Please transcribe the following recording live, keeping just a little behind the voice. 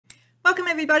Welcome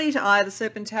everybody to the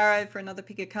Serpent Tarot for another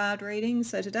pick a card reading.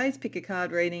 So today's pick a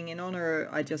card reading in honor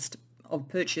of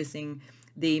purchasing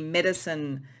the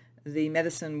Medicine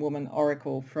Woman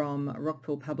Oracle from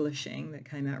Rockpool Publishing that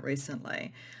came out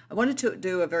recently. I wanted to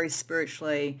do a very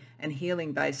spiritually and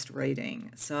healing based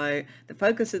reading. So the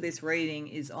focus of this reading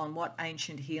is on what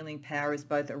ancient healing power is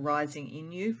both arising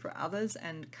in you for others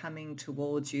and coming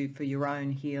towards you for your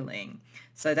own healing.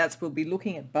 So we'll be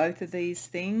looking at both of these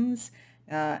things.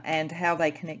 And how they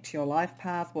connect to your life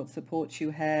path, what supports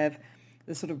you have,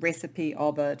 the sort of recipe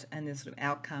of it, and the sort of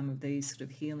outcome of these sort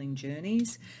of healing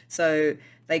journeys. So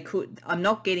I'm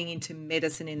not getting into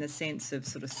medicine in the sense of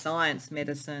sort of science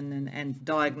medicine and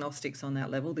diagnostics on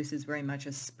that level. This is very much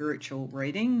a spiritual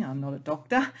reading. I'm not a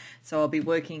doctor, so I'll be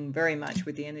working very much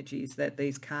with the energies that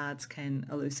these cards can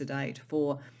elucidate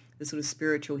for the sort of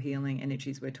spiritual healing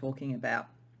energies we're talking about.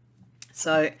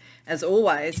 So as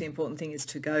always, the important thing is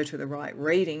to go to the right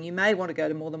reading. You may want to go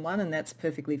to more than one, and that's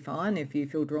perfectly fine. If you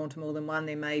feel drawn to more than one,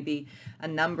 there may be a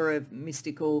number of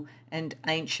mystical and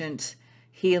ancient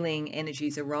healing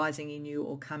energies arising in you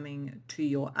or coming to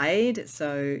your aid.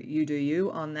 So you do you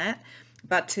on that.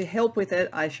 But to help with it,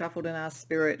 I shuffled and asked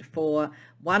Spirit for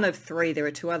one of three. There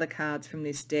are two other cards from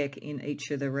this deck in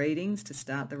each of the readings to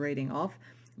start the reading off.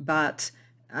 But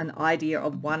an idea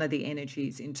of one of the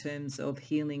energies in terms of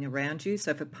healing around you.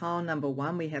 So for pile number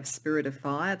one, we have Spirit of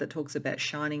Fire that talks about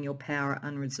shining your power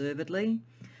unreservedly.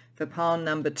 For pile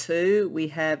number two, we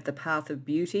have the Path of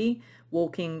Beauty,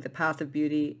 walking the path of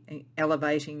beauty,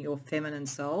 elevating your feminine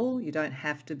soul. You don't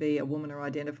have to be a woman or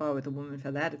identify with a woman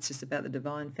for that. It's just about the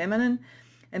divine feminine.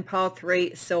 And pile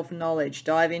three, Self-Knowledge.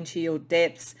 Dive into your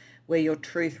depths where your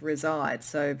truth resides.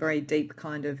 So very deep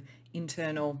kind of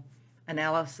internal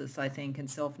analysis, I think, and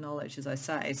self-knowledge, as I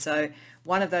say. So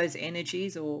one of those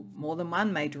energies, or more than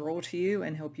one, may draw to you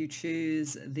and help you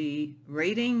choose the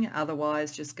reading.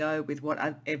 Otherwise, just go with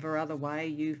whatever other way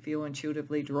you feel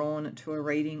intuitively drawn to a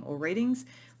reading or readings.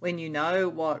 When you know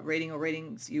what reading or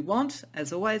readings you want,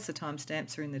 as always, the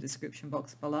timestamps are in the description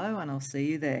box below, and I'll see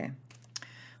you there.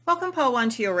 Welcome, pile one,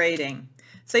 to your reading.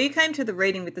 So you came to the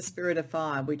reading with the Spirit of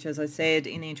Fire, which, as I said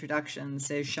in the introduction,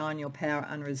 says shine your power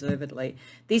unreservedly.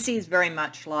 This is very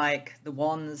much like the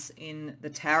wands in the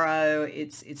tarot.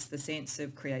 It's the sense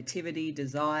of creativity,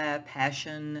 desire,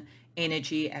 passion,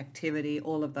 energy, activity,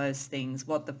 all of those things,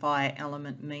 what the fire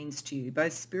element means to you,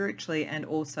 both spiritually and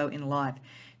also in life.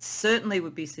 Certainly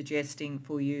would be suggesting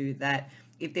for you that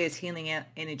if there's healing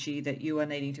energy that you are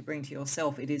needing to bring to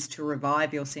yourself, it is to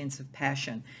revive your sense of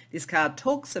passion. This card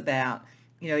talks about,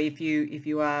 if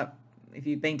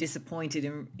you've been disappointed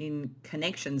in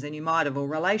connections, and you might have, or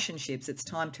relationships, it's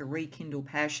time to rekindle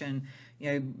passion.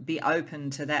 Be open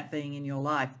to that being in your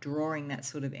life, drawing that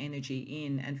sort of energy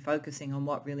in and focusing on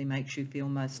what really makes you feel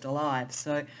most alive.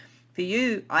 So for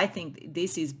you, I think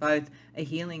this is both a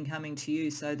healing coming to you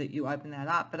so that you open that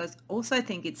up, but I also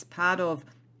think it's part of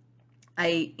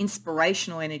a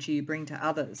inspirational energy you bring to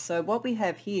others. So what we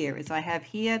have here is I have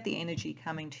here the energy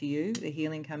coming to you, the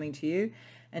healing coming to you,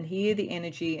 and here the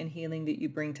energy and healing that you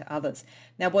bring to others.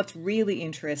 Now, what's really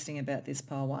interesting about this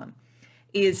pile one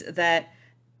is that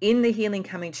in the healing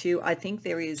coming to you, I think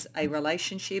there is a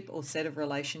relationship or set of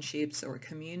relationships or a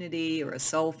community or a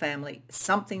soul family,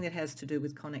 something that has to do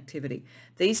with connectivity.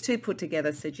 These two put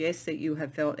together suggest that you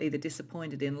have felt either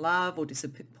disappointed in love or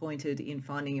disappointed in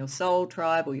finding your soul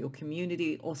tribe or your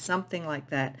community or something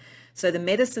like that. So the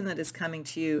medicine that is coming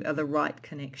to you are the right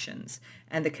connections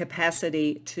and the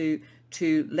capacity to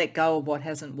let go of what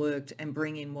hasn't worked and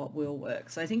bring in what will work.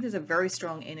 So I think there's a very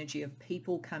strong energy of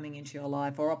people coming into your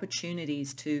life or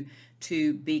opportunities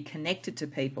to be connected to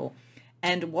people.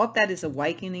 And what that is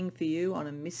awakening for you on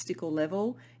a mystical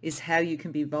level is how you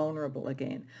can be vulnerable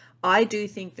again. I do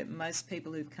think that most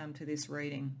people who've come to this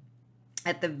reading,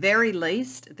 at the very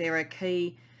least, there are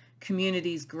key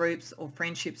communities, groups, or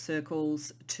friendship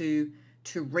circles to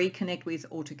reconnect with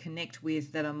or to connect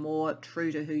with that are more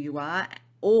true to who you are.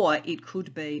 Or it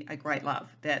could be a great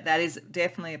love. That is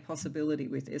definitely a possibility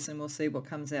with this, and we'll see what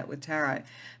comes out with tarot.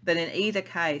 But in either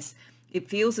case, it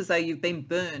feels as though you've been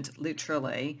burnt,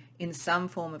 literally, in some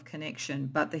form of connection,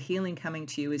 but the healing coming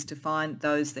to you is to find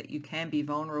those that you can be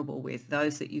vulnerable with,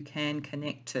 those that you can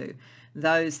connect to,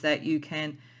 those that you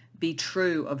can be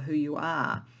true of who you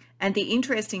are. And the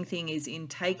interesting thing is, in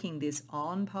taking this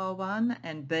on, pile one,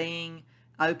 and being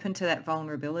open to that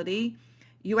vulnerability,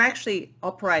 you actually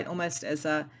operate almost as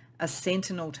a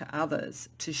sentinel to others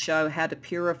to show how to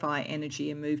purify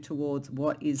energy and move towards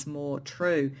what is more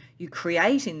true. You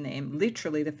create in them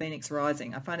literally the phoenix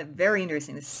rising. I find it very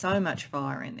interesting. There's so much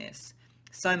fire in this.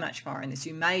 So much fire in this.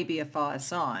 You may be a fire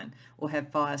sign or have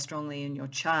fire strongly in your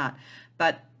chart,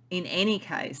 but in any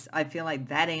case, I feel like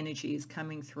that energy is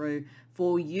coming through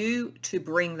for you to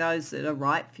bring those that are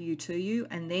right for you to you,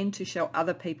 and then to show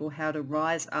other people how to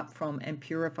rise up from and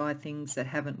purify things that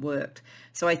haven't worked.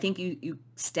 So I think you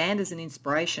stand as an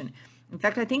inspiration. In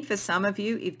fact, I think for some of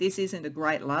you, if this isn't a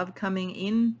great love coming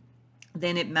in,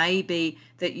 then it may be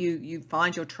that you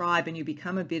find your tribe and you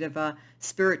become a bit of a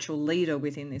spiritual leader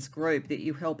within this group, that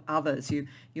you help others. You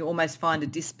almost find a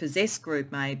dispossessed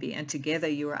group maybe, and together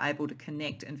you are able to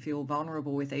connect and feel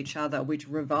vulnerable with each other, which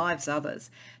revives others.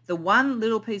 The one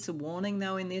little piece of warning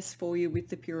though in this for you with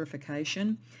the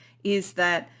purification is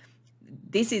that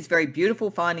this is very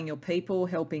beautiful, finding your people,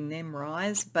 helping them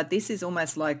rise, but this is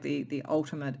almost like the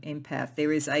ultimate empath.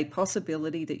 There is a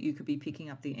possibility that you could be picking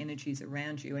up the energies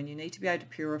around you, and you need to be able to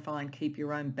purify and keep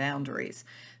your own boundaries.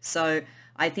 So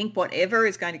I think whatever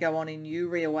is going to go on in you,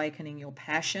 reawakening your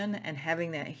passion and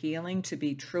having that healing to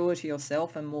be truer to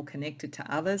yourself and more connected to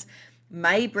others,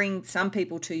 may bring some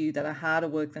people to you that are harder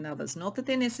work than others. Not that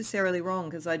they're necessarily wrong,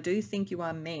 because I do think you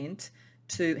are meant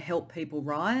to help people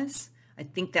rise. I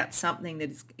think that's something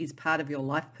that is part of your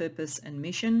life purpose and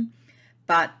mission.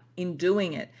 But in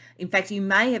doing it, in fact, you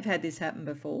may have had this happen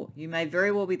before. You may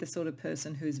very well be the sort of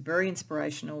person who's very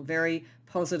inspirational, very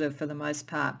positive for the most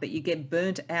part, but you get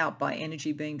burnt out by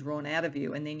energy being drawn out of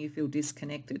you, and then you feel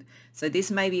disconnected. So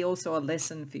this may be also a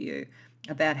lesson for you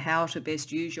about how to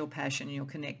best use your passion and your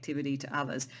connectivity to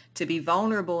others, to be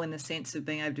vulnerable in the sense of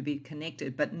being able to be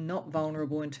connected, but not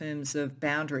vulnerable in terms of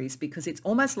boundaries, because it's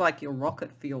almost like your rocket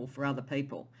fuel for other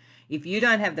people. If you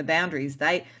don't have the boundaries,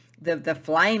 the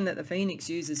flame that the phoenix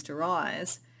uses to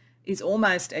rise is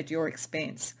almost at your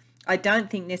expense. I don't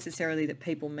think necessarily that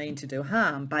people mean to do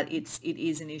harm, but it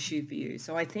is an issue for you.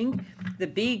 So I think the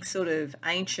big sort of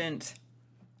ancient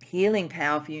healing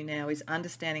power for you now is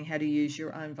understanding how to use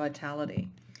your own vitality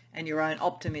and your own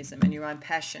optimism and your own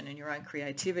passion and your own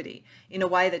creativity in a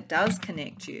way that does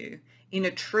connect you in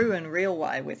a true and real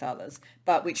way with others,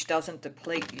 but which doesn't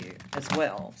deplete you as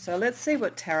well. So let's see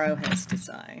what Tarot has to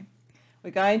say.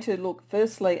 We're going to look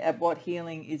firstly at what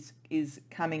healing is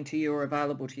coming to you or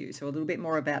available to you. So a little bit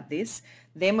more about this.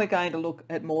 Then we're going to look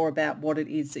at more about what it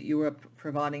is that you are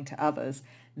providing to others.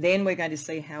 Then we're going to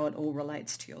see how it all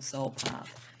relates to your soul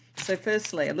path. So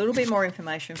firstly, a little bit more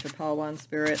information for Pile 1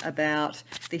 Spirit about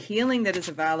the healing that is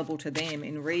available to them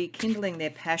in rekindling their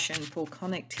passion for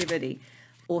connectivity,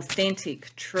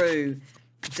 authentic, true,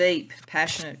 deep,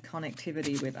 passionate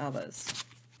connectivity with others.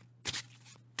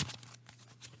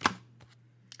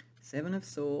 Seven of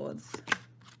Swords,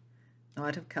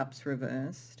 Knight of Cups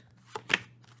reversed,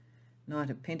 Knight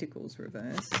of Pentacles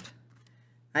reversed,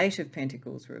 Eight of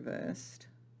Pentacles reversed,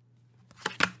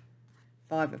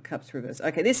 Five of Cups reversed.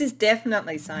 Okay, this is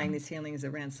definitely saying this healing is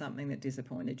around something that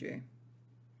disappointed you.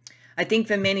 I think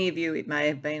for many of you, it may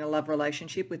have been a love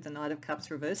relationship with the Knight of Cups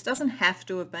reversed. Doesn't have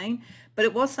to have been, but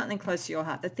it was something close to your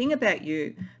heart. The thing about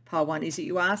you, Pile 1, is that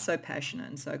you are so passionate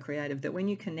and so creative that when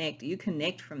you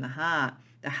connect from the heart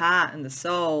and the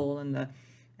soul and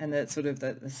the sort of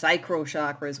the sacral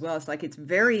chakra as well. It's like it's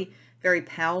very, very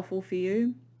powerful for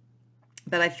you.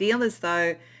 But I feel as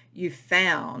though you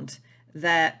found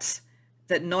that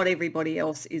not everybody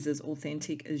else is as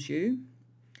authentic as you.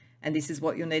 And this is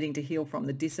what you're needing to heal from,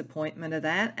 the disappointment of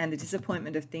that and the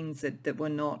disappointment of things that were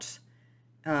not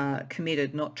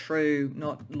committed, not true,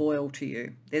 not loyal to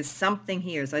you. There's something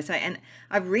here, as I say. And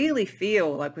I really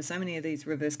feel like with so many of these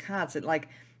reverse cards that like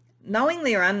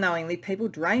knowingly or unknowingly, people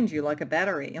drained you like a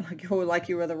battery, like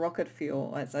you were the rocket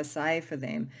fuel, as I say, for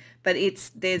them. But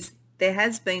there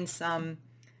has been some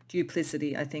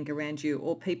duplicity, I think, around you,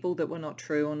 or people that were not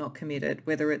true or not committed,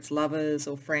 whether it's lovers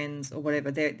or friends or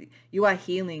whatever. You are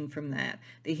healing from that.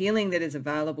 The healing that is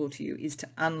available to you is to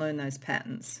unlearn those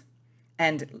patterns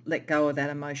and let go of that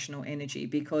emotional energy,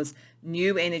 because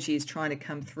new energy is trying to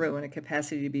come through and a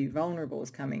capacity to be vulnerable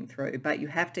is coming through. But you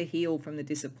have to heal from the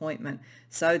disappointment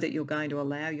so that you're going to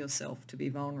allow yourself to be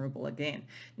vulnerable again.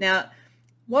 Now,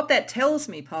 what that tells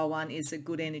me, Pile 1, is that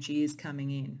good energy is coming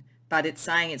in. But it's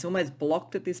saying it's almost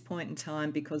blocked at this point in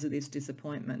time because of this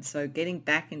disappointment. So getting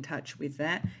back in touch with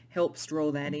that helps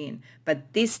draw that in.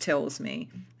 But this tells me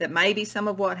that maybe some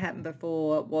of what happened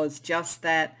before was just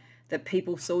that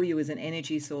people saw you as an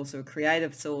energy source or a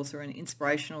creative source or an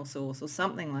inspirational source or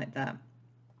something like that.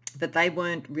 But they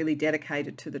weren't really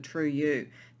dedicated to the true you.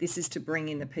 This is to bring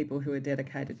in the people who are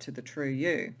dedicated to the true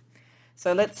you.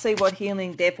 So let's see what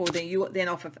healing, therefore, that you then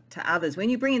offer to others.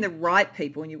 When you bring in the right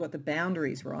people and you've got the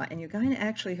boundaries right, and you're going to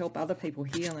actually help other people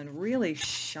heal and really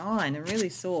shine and really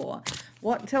soar.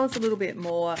 Tell us a little bit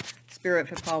more, Spirit,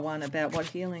 for pile 1, about what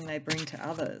healing they bring to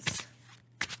others.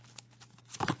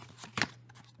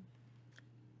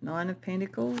 9 of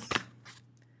Pentacles,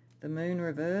 the Moon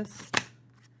reversed,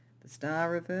 the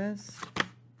Star reversed,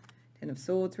 10 of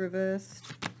Swords reversed,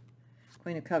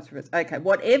 Queen of Cups reversed. Okay,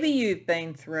 whatever you've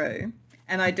been through,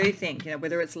 and I do think,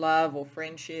 whether it's love or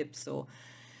friendships or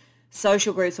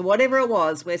social groups or whatever it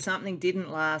was where something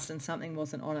didn't last and something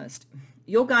wasn't honest,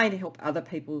 you're going to help other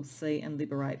people see and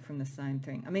liberate from the same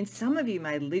thing. I mean, some of you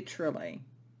may literally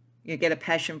get a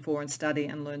passion for and study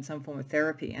and learn some form of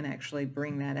therapy and actually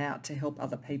bring that out to help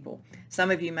other people.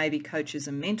 Some of you may be coaches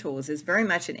and mentors. There's very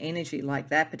much an energy like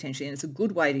that potentially, and it's a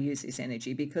good way to use this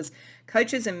energy because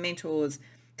coaches and mentors,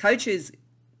 coaches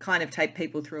kind of take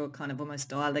people through a kind of almost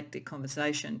dialectic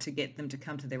conversation to get them to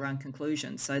come to their own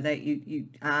conclusions so that you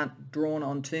aren't drawn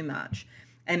on too much.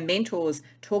 And mentors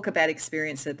talk about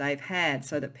experience that they've had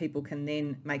so that people can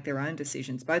then make their own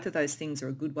decisions. Both of those things are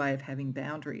a good way of having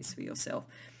boundaries for yourself.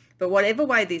 But whatever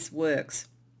way this works,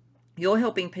 you're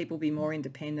helping people be more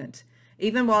independent.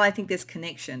 Even while I think there's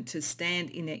connection, to stand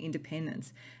in their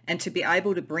independence and to be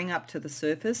able to bring up to the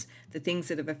surface the things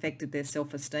that have affected their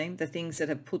self-esteem, the things that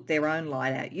have put their own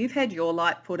light out. You've had your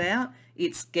light put out.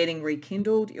 It's getting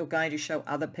rekindled. You're going to show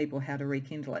other people how to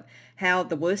rekindle it, how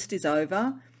the worst is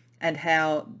over and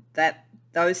how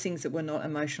those things that were not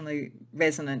emotionally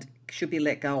resonant should be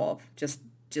let go of,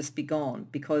 just be gone,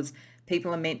 because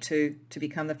people are meant to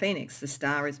become the phoenix. The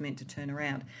star is meant to turn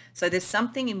around. So there's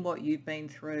something in what you've been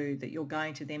through that you're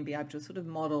going to then be able to sort of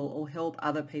model or help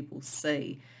other people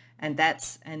see. And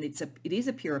it is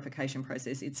a purification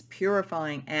process. It's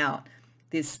purifying out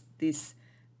this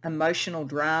emotional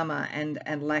drama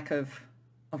and lack of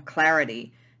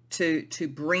clarity to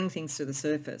bring things to the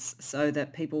surface so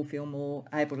that people feel more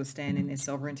able to stand in their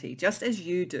sovereignty, just as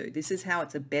you do. This is how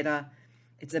it's a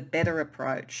better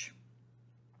approach.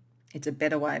 It's a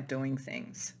better way of doing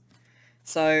things.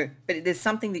 So, but there's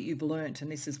something that you've learnt,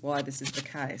 and this is why this is the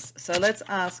case. So let's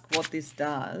ask what this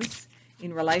does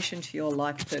in relation to your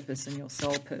life purpose and your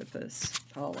soul purpose.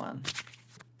 Pile 1.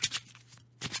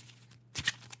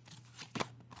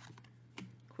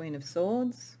 Queen of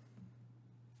Swords.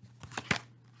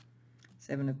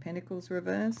 7 of Pentacles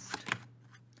reversed.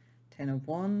 10 of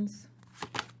Wands.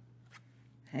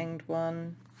 Hanged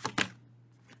One.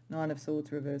 9 of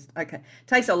Swords reversed. Okay.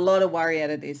 Takes a lot of worry out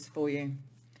of this for you.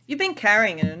 You've been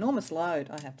carrying an enormous load,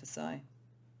 I have to say.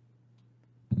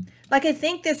 Like, I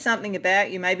think there's something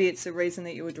about you. Maybe it's the reason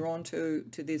that you were drawn to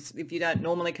this. If you don't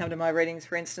normally come to my readings,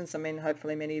 for instance, I mean,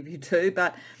 hopefully many of you do,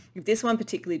 but if this one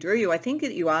particularly drew you, I think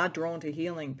that you are drawn to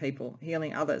healing people,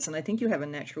 healing others, and I think you have a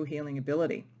natural healing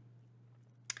ability.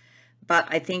 But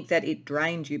I think that it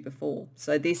drained you before.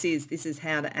 So this is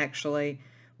how to actually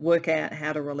work out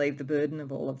how to relieve the burden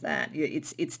of all of that.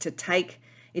 It's to take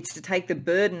the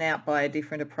burden out by a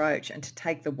different approach and to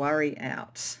take the worry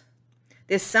out.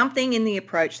 There's something in the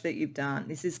approach that you've done.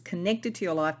 This is connected to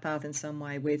your life path in some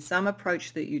way, where some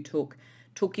approach that you took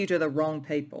you to the wrong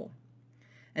people.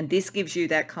 And this gives you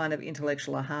that kind of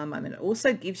intellectual aha moment. It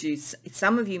also gives you,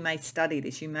 some of you may study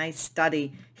this. You may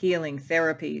study healing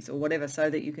therapies or whatever so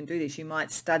that you can do this. You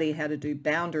might study how to do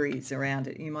boundaries around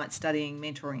it. You might studying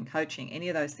mentoring, coaching. Any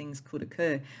of those things could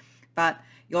occur. But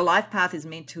your life path is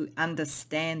meant to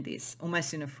understand this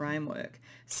almost in a framework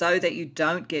so that you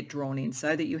don't get drawn in,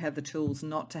 so that you have the tools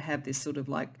not to have this sort of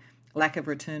like lack of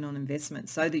return on investment,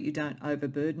 so that you don't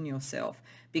overburden yourself,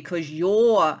 because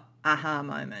your aha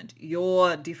moment,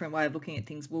 your different way of looking at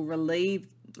things will relieve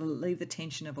the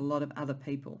tension of a lot of other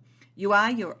people. You are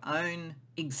your own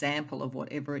example of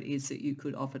whatever it is that you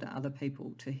could offer to other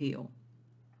people to heal.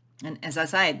 And as I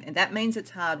say, that means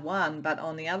it's hard won, but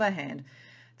on the other hand,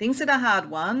 things that are hard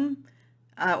won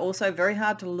are also very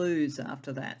hard to lose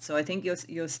after that. So I think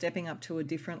you're stepping up to a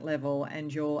different level,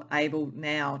 and you're able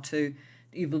now to,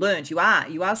 you've learned, you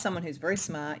are someone who's very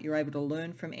smart. You're able to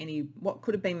learn from what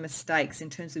could have been mistakes in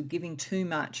terms of giving too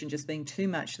much and just being too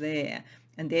much there,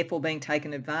 and therefore being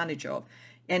taken advantage of.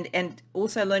 And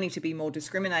also learning to be more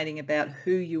discriminating about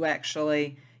who you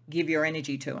actually give your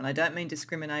energy to. And I don't mean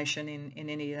discrimination in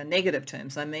any negative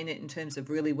terms. I mean it in terms of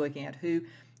really working out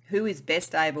who is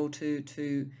best able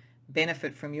to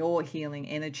benefit from your healing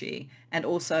energy, and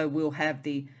also will have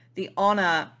the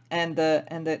honor and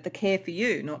the care for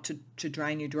you, not to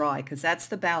drain you dry, because that's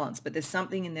the balance. But there's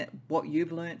something in that, what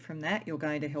you've learned from that, you're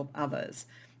going to help others.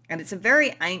 And it's a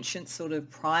very ancient sort of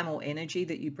primal energy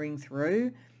that you bring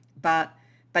through, but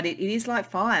But it is like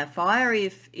fire. Fire,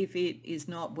 if it is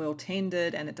not well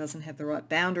tended and it doesn't have the right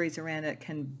boundaries around it,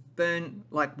 can burn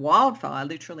like wildfire,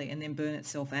 literally, and then burn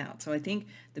itself out. So I think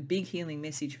the big healing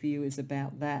message for you is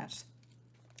about that.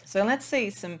 So let's see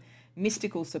some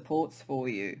mystical supports for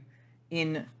you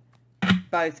in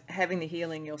both having the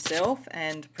healing yourself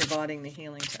and providing the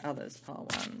healing to others, pile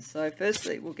 1. So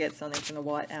firstly, we'll get something from the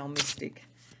White Owl Mystic.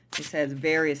 This has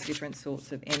various different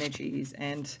sorts of energies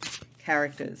and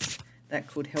characters that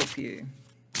could help you.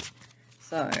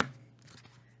 So,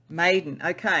 Maiden.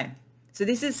 Okay. So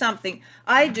this is something,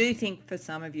 I do think for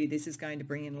some of you, this is going to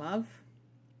bring in love.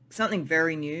 Something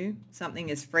very new,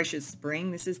 something as fresh as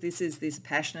spring. This is this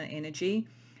passionate energy.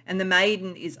 And the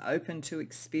Maiden is open to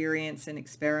experience and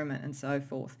experiment and so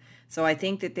forth. So I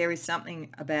think that there is something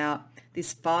about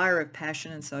this fire of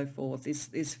passion and so forth,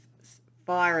 this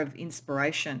fire of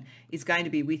inspiration is going to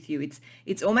be with you.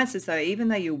 It's almost as though even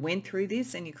though you went through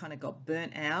this and you kind of got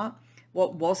burnt out,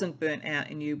 what wasn't burnt out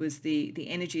in you was the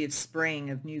energy of spring,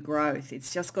 of new growth.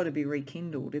 It's just got to be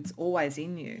rekindled. It's always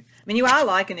in you. I mean, you are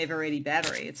like an ever-ready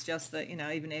battery. It's just that, you know,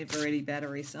 even ever-ready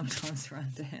batteries sometimes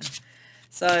run down.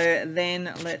 So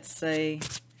then let's see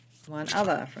one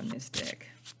other from this deck.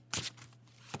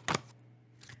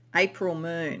 April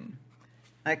Moon.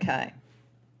 Okay.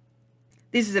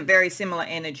 This is a very similar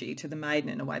energy to the Maiden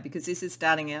in a way, because this is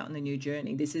starting out on the new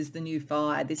journey. This is the new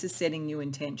fire. This is setting new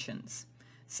intentions.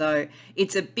 So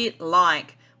it's a bit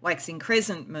like waxing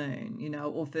crescent moon, you know,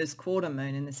 or first quarter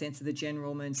moon in the sense of the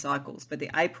general moon cycles. But the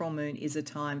April moon is a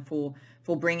time for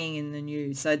bringing in the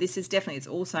new. So this is definitely, it's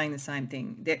all saying the same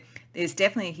thing. There's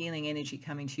definitely a healing energy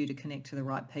coming to you to connect to the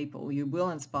right people. You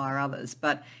will inspire others,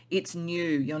 but it's new.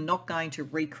 You're not going to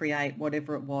recreate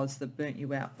whatever it was that burnt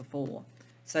you out before.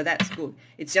 So that's good.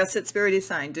 It's just that Spirit is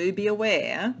saying, do be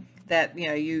aware that, you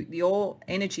know, your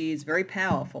energy is very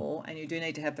powerful and you do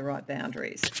need to have the right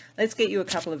boundaries. Let's get you a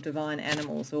couple of divine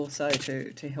animals also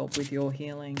to help with your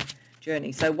healing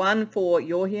journey. So one for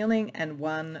your healing and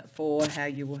one for how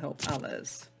you will help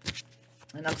others.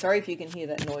 And I'm sorry if you can hear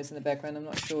that noise in the background. I'm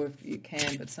not sure if you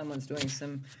can, but someone's doing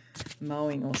some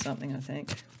mowing or something, I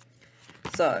think.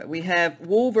 So we have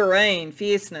Wolverine,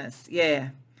 fierceness. Yeah.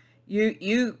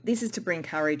 This is to bring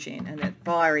courage in and that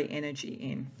fiery energy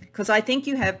in, because I think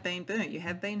you have been burnt, you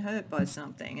have been hurt by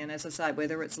something, and as I say,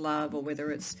 whether it's love or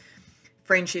whether it's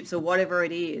friendships or whatever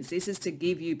it is, this is to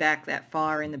give you back that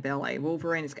fire in the belly.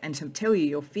 Wolverine is, and to tell you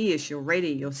you're fierce, you're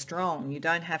ready, you're strong, you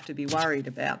don't have to be worried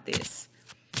about this.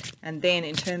 And then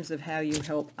in terms of how you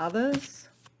help others,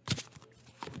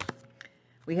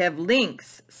 we have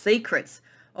links, secrets.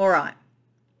 All right,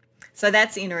 so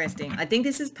that's interesting. I think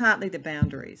this is partly the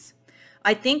boundaries.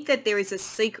 I think that there is a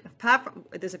secret, apart from,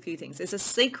 there's a few things. There's a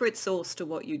secret source to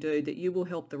what you do that you will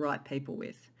help the right people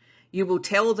with. You will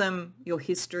tell them your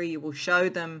history. You will show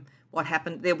them what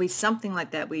happened. There'll be something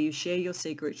like that where you share your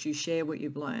secrets, you share what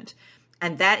you've learned.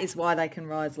 And that is why they can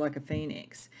rise like a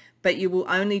phoenix. But you will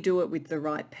only do it with the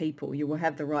right people. You will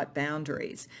have the right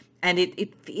boundaries. And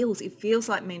it feels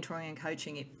like mentoring and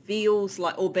coaching. It feels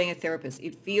like, or being a therapist,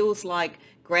 it feels like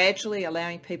gradually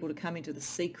allowing people to come into the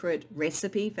secret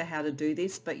recipe for how to do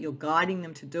this, but you're guiding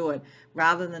them to do it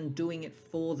rather than doing it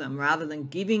for them. Rather than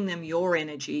giving them your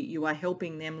energy, you are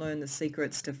helping them learn the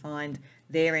secrets to find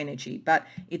their energy. But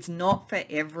it's not for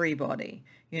everybody.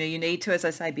 You know, you need to, as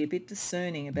I say, be a bit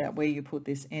discerning about where you put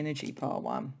this energy, pile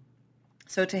 1.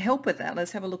 So to help with that,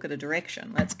 let's have a look at a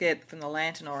direction. Let's get from the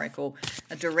Lantern Oracle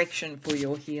a direction for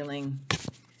your healing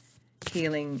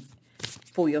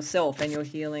for yourself and your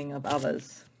healing of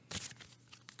others.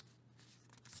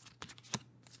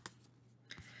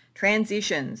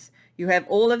 Transitions. You have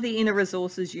all of the inner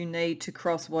resources you need to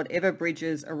cross whatever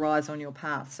bridges arise on your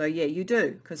path. So yeah, you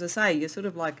do, because I say you're sort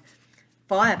of like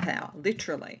firepower,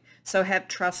 literally. So have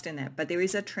trust in that. But there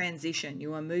is a transition.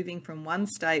 You are moving from one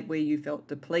state where you felt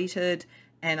depleted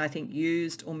and I think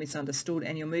used or misunderstood,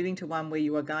 and you're moving to one where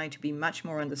you are going to be much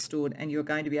more understood and you're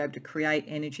going to be able to create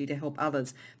energy to help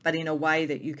others, but in a way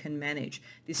that you can manage.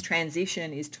 This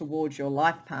transition is towards your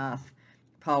life path,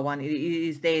 pile 1. It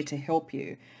is there to help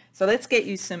you. So let's get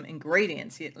you some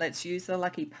ingredients. Let's use the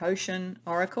Lucky Potion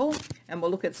Oracle and we'll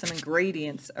look at some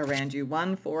ingredients around you.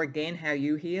 One for, again, how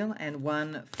you heal, and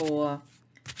one for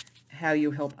how you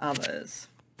help others.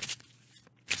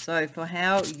 So for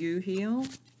how you heal,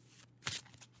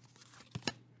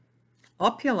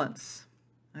 opulence.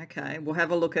 Okay, we'll have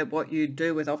a look at what you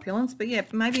do with opulence, but yeah,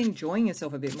 maybe enjoying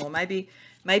yourself a bit more, maybe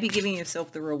giving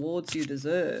yourself the rewards you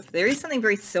deserve. There is something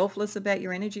very selfless about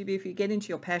your energy, but if you get into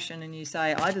your passion and you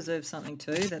say, I deserve something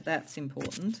too, that's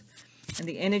important. And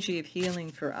the energy of healing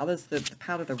for others, the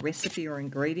part of the recipe or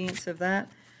ingredients of that,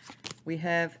 we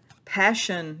have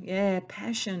Passion. Yeah,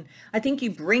 passion. I think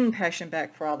you bring passion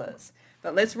back for others.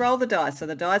 But let's roll the dice. So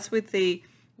the dice with the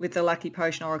Lucky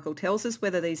Potion Oracle tells us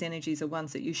whether these energies are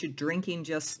ones that you should drink in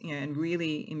just, and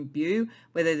really imbue,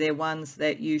 whether they're ones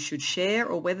that you should share,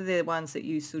 or whether they're ones that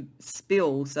you should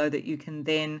spill so that you can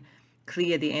then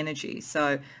clear the energy.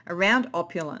 So around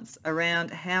opulence,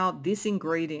 around how this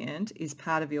ingredient is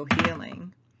part of your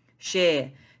healing,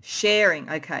 sharing.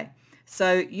 Okay.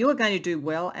 So you are going to do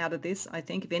well out of this. I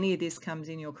think if any of this comes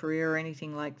in your career or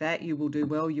anything like that, you will do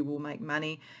well. You will make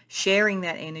money. Sharing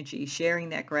that energy, sharing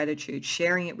that gratitude,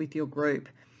 sharing it with your group,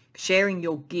 sharing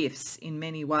your gifts in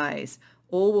many ways,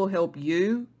 all will help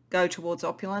you go towards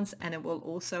opulence, and it will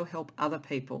also help other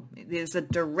people. There's a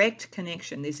direct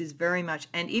connection. This is very much,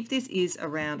 and if this is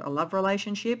around a love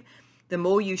relationship, the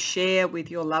more you share with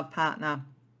your love partner,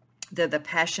 the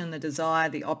passion, the desire,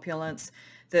 the opulence,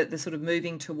 the sort of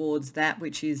moving towards that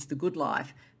which is the good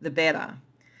life, the better.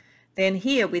 Then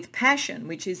here with passion,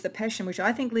 which is the passion which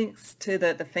I think links to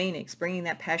the phoenix, bringing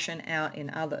that passion out in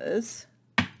others.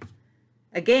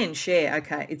 Again, share.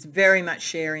 Okay, it's very much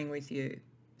sharing with you.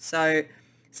 So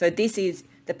this is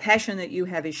the passion that you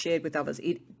have is shared with others.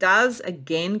 It does,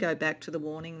 again, go back to the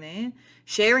warning there.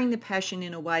 Sharing the passion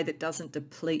in a way that doesn't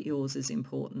deplete yours is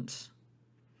important.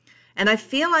 And I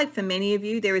feel like for many of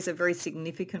you, there is a very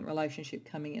significant relationship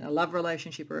coming in, a love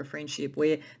relationship or a friendship,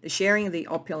 where the sharing of the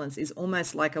opulence is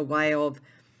almost like a way of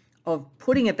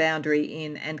putting a boundary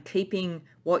in and keeping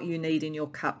what you need in your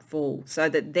cup full, so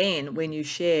that then when you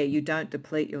share, you don't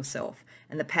deplete yourself.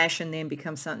 And the passion then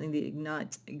becomes something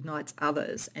that ignites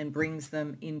others and brings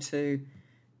them into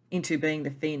being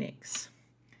the phoenix.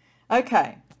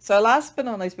 Okay. So last but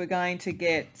not least, we're going to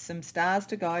get some stars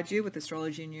to guide you with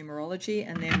astrology and numerology,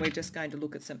 and then we're just going to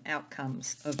look at some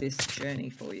outcomes of this journey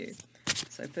for you.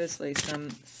 So firstly, some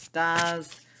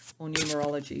stars or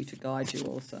numerology to guide you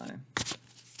also.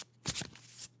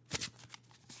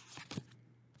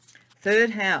 Third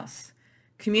house,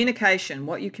 communication,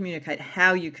 what you communicate,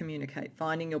 how you communicate,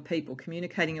 finding your people,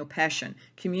 communicating your passion,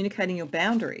 communicating your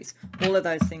boundaries. All of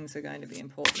those things are going to be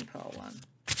important, pile 1.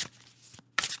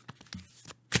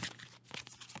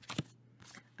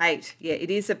 8, yeah,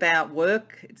 it is about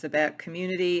work, it's about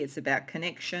community, it's about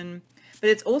connection, but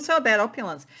it's also about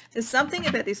opulence. There's something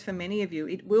about this for many of you.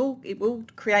 It will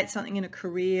create something in a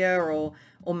career or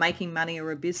making money or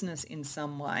a business in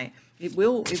some way. It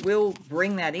will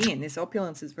bring that in. This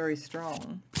opulence is very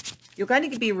strong. You're going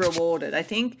to be rewarded. I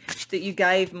think that you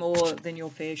gave more than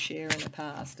your fair share in the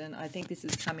past, and I think this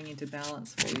is coming into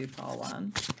balance for you, pile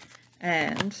 1.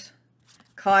 And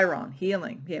Chiron,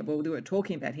 healing. Yeah, well, we were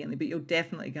talking about healing, but you're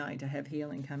definitely going to have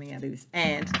healing coming out of this.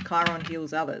 And Chiron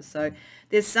heals others. So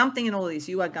there's something in all of this.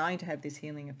 You are going to have this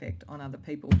healing effect on other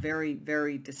people very,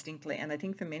 very distinctly. And I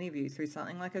think for many of you, through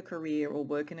something like a career or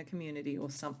work in a community or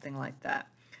something like that.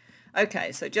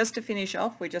 Okay, so just to finish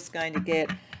off, we're just going to get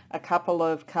a couple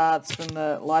of cards from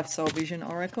the Life Soul Vision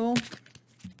Oracle.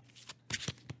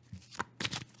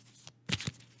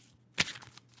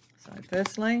 So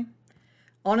firstly,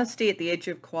 honesty at the edge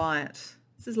of quiet.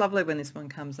 This is lovely when this one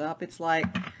comes up. It's like,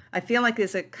 I feel like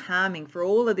there's a calming for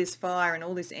all of this fire and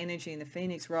all this energy and the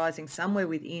phoenix rising. Somewhere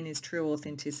within is true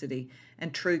authenticity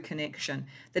and true connection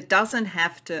that doesn't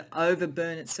have to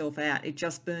overburn itself out. It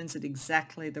just burns at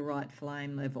exactly the right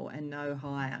flame level and no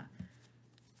higher.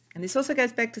 And this also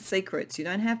goes back to secrets. You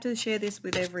don't have to share this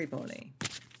with everybody.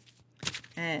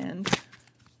 And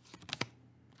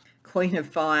Queen of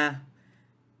Fire.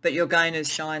 But you're going to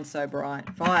shine so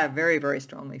bright. Fire, very, very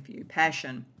strongly for you.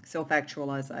 Passion,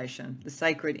 self-actualization, the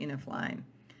sacred inner flame.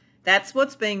 That's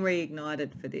what's being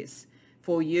reignited for this.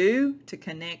 For you to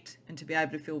connect and to be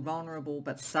able to feel vulnerable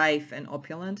but safe and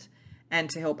opulent,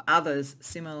 and to help others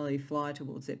similarly fly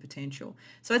towards their potential.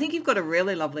 So I think you've got a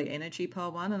really lovely energy,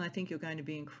 pile 1, and I think you're going to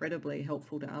be incredibly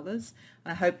helpful to others.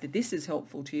 I hope that this is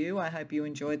helpful to you. I hope you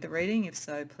enjoyed the reading. If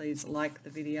so, please like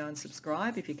the video and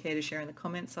subscribe. If you care to share in the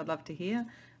comments, I'd love to hear.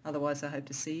 Otherwise, I hope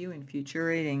to see you in future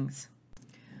readings.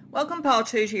 Welcome, pile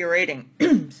 2, to your reading.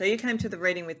 So you came to the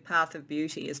reading with Path of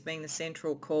Beauty as being the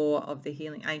central core of the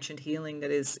healing, ancient healing that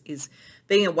is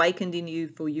being awakened in you,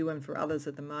 for you and for others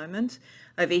at the moment.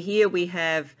 Over here we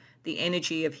have the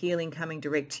energy of healing coming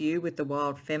direct to you with the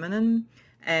wild feminine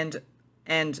and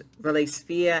release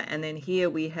fear. And then here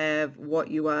we have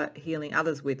what you are healing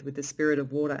others with the spirit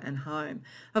of water and home.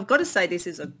 I've got to say, this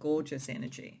is a gorgeous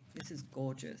energy. This is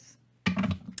gorgeous.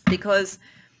 Because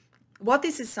what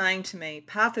this is saying to me,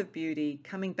 path of beauty,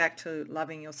 coming back to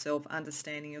loving yourself,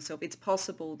 understanding yourself. It's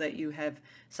possible that you have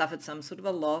suffered some sort of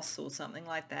a loss or something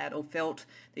like that, or felt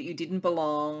that you didn't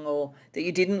belong, or that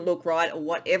you didn't look right, or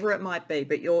whatever it might be.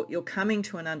 But you're coming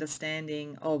to an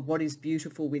understanding of what is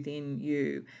beautiful within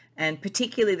you, and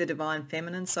particularly the divine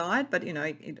feminine side. But, you know,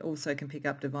 it also can pick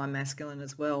up divine masculine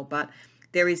as well. But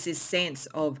there is this sense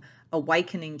of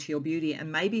awakening to your beauty and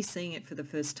maybe seeing it for the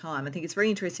first time. I think it's very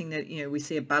interesting that, you know, we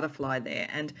see a butterfly there.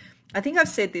 And I think I've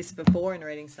said this before in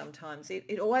readings sometimes.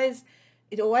 It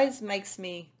always makes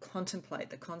me contemplate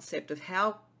the concept of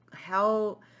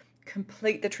how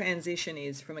complete the transition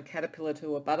is from a caterpillar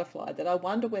to a butterfly, that I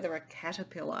wonder whether a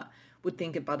caterpillar would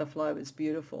think a butterfly was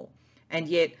beautiful. And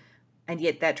yet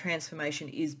that transformation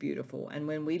is beautiful. And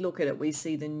when we look at it, we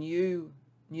see the new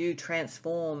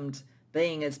transformed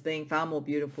being as being far more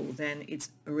beautiful than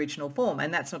its original form.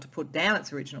 And that's not to put down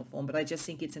its original form, but I just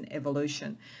think it's an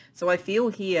evolution. So I feel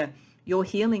here your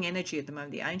healing energy at the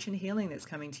moment, the ancient healing that's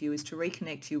coming to you, is to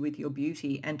reconnect you with your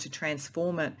beauty and to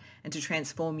transform it and to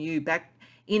transform you back,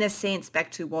 in a sense, back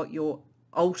to what your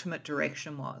ultimate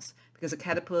direction was. Because a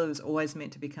caterpillar was always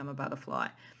meant to become a butterfly.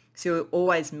 So it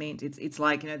always meant, it's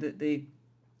like, you know, the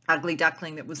ugly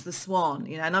duckling that was the swan,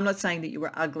 you know. And I'm not saying that you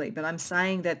were ugly, but I'm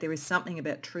saying that there is something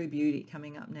about true beauty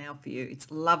coming up now for you. It's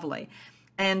lovely.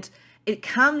 And it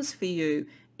comes for you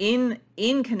in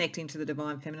connecting to the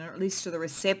divine feminine, or at least to the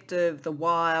receptive, the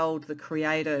wild, the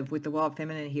creative. With the wild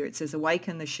feminine here, it says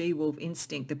awaken the she-wolf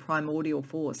instinct, the primordial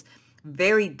force.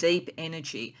 Very deep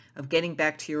energy of getting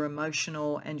back to your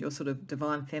emotional and your sort of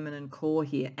divine feminine core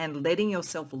here, and letting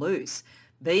yourself loose,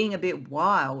 being a bit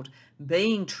wild,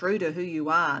 being true to who you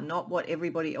are, not what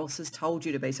everybody else has told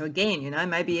you to be. So again, you know,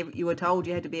 maybe you were told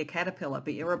you had to be a caterpillar,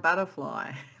 but you're a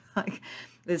butterfly. Like,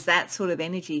 there's that sort of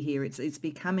energy here. It's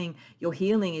becoming, your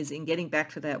healing is in getting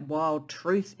back to that wild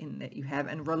truth in that you have,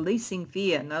 and releasing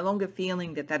fear, no longer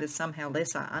feeling that that is somehow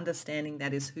lesser, understanding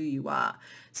that is who you are.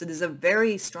 So there's a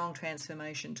very strong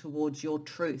transformation towards your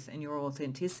truth and your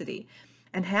authenticity.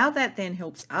 And how that then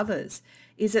helps others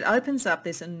is it opens up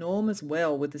this enormous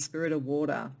well with the spirit of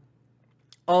water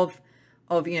of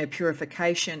you know,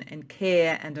 purification and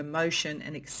care and emotion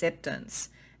and acceptance.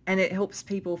 And it helps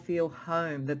people feel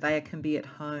home, that they can be at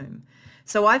home.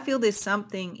 So I feel there's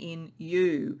something in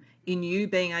you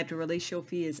being able to release your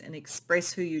fears and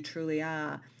express who you truly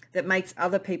are, that makes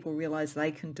other people realize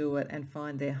they can do it and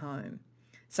find their home.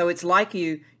 So it's like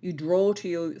you draw to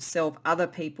yourself other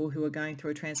people who are going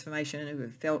through a transformation and who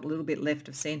have felt a little bit left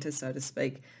of center, so to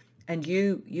speak, and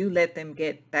you let them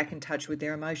get back in touch with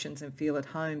their emotions and feel at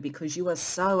home, because you are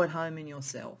so at home in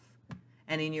yourself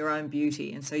and in your own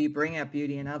beauty. And so you bring out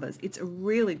beauty in others. It's a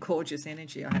really gorgeous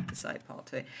energy, I have to say, Paul,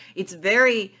 too. It's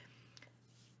very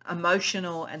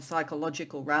emotional and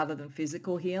psychological rather than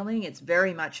physical healing. It's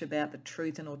very much about the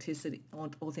truth and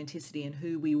authenticity and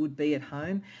who we would be at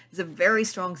home. There's a very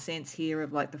strong sense here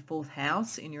of like the fourth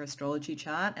house in your astrology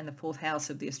chart, and the fourth house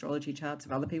of the astrology charts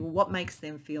of other people. What makes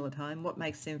them feel at home? What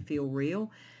makes them feel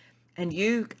real? And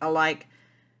you are like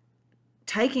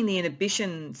taking the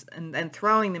inhibitions and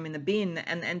throwing them in the bin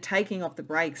and taking off the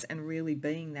brakes and really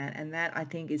being that. And that, I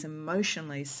think, is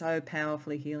emotionally so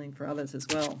powerfully healing for others as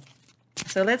well.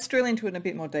 So let's drill into it in a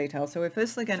bit more detail. So we're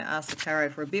firstly going to ask the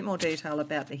tarot for a bit more detail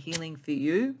about the healing for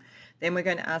you. Then we're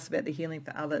going to ask about the healing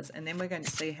for others. And then we're going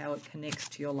to see how it connects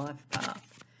to your life path.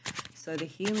 So the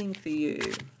healing for you,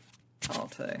 pile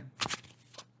 2.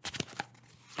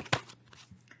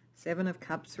 7 of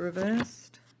Cups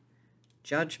reversed.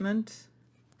 Judgment.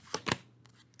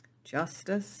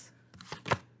 Justice.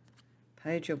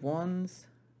 Page of Wands.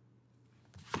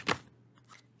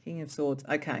 King of Swords.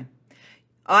 Okay.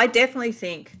 I definitely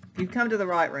think if you've come to the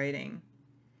right reading,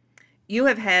 you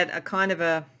have had a kind of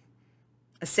a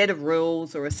set of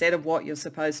rules or a set of what you're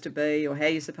supposed to be or how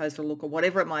you're supposed to look or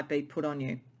whatever it might be put on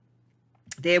you.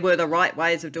 There were the right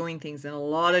ways of doing things and a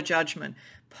lot of judgment,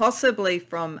 possibly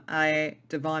from a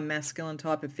divine masculine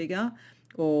type of figure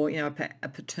or, you know, a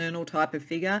paternal type of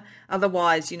figure.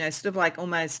 Otherwise, you know, sort of like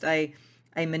almost a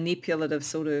manipulative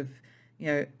sort of, you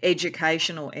know,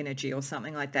 educational energy or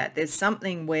something like that. There's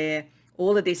something where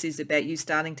all of this is about you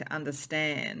starting to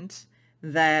understand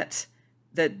that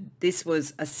this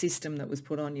was a system that was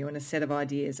put on you and a set of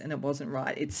ideas, and it wasn't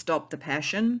right. It stopped the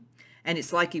passion, and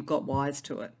it's like you've got wise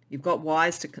to it. You've got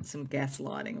wise to some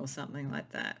gaslighting or something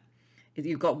like that.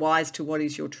 You've got wise to what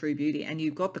is your true beauty, and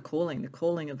you've got the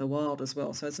calling of the wild as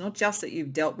well. So it's not just that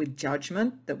you've dealt with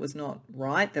judgment that was not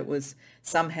right, that was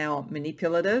somehow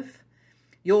manipulative.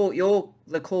 You're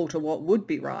the call to what would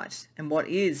be right and what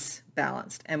is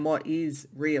balanced and what is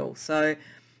real. So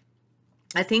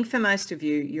I think for most of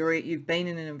you, you've been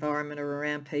in an environment or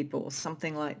around people or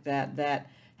something like that that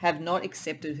have not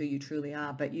accepted who you truly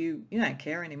are, but you don't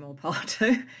care anymore, part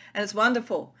two. And it's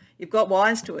wonderful. You've got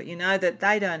wise to it. You know that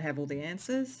they don't have all the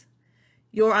answers.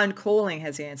 Your own calling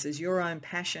has the answers. Your own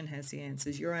passion has the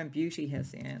answers. Your own beauty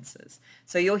has the answers.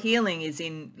 So your healing is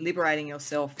in liberating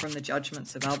yourself from the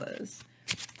judgments of others.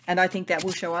 And I think that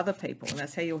will show other people, and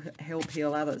that's how you'll help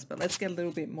heal others. But let's get a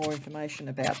little bit more information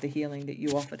about the healing that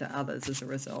you offer to others as a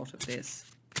result of this.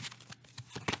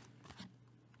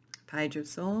 Page of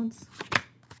Swords,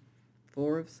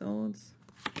 Four of Swords,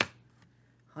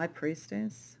 High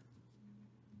Priestess,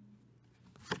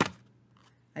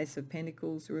 Ace of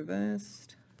Pentacles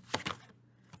reversed,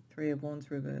 Three of Wands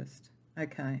reversed.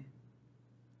 Okay.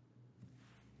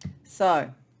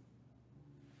 So,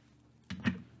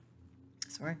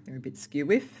 sorry, they're a bit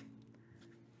skew-whiff.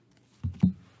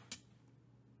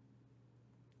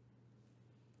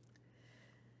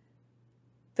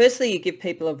 Firstly, you give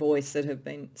people a voice that have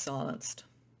been silenced.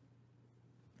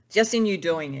 Just in you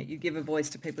doing it, you give a voice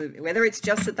to people, whether it's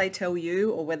just that they tell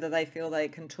you or whether they feel they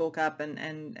can talk up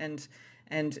and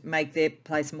make their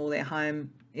place more their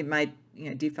home. It may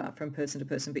differ from person to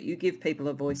person, but you give people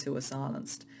a voice who are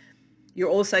silenced. You're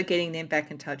also getting them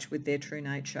back in touch with their true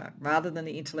nature. Rather than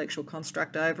the intellectual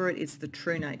construct over it, it's the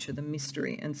true nature, the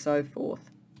mystery, and so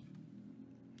forth.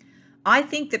 I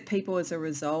think that people, as a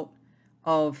result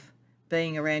of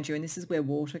being around you, and this is where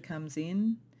water comes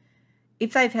in,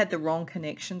 if they've had the wrong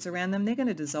connections around them, they're going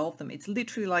to dissolve them. It's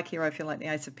literally like here, I feel like the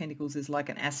Ace of Pentacles is like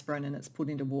an aspirin and it's put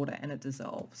into water and it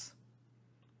dissolves.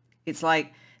 It's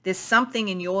like there's something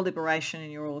in your liberation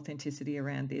and your authenticity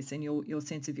around this and your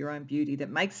sense of your own beauty that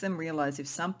makes them realize if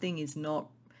something is not,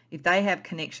 if they have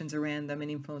connections around them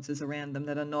and influences around them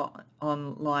that are not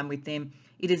online with them,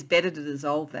 it is better to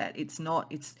dissolve that. It's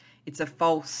a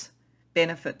false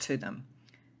benefit to them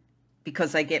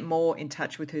because they get more in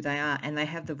touch with who they are and they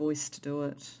have the voice to do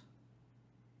it.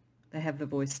 They have the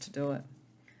voice to do it.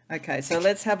 Okay, so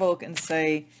let's have a look and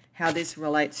see how this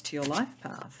relates to your life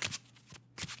path.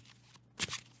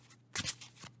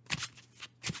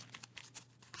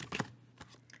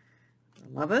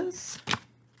 Lovers,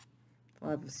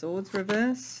 Five of Swords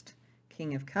reversed,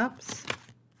 King of Cups,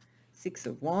 Six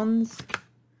of Wands,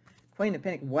 Queen of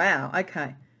Pentacles. Wow,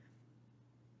 okay.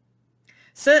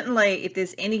 Certainly, if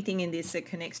there's anything in this that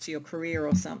connects to your career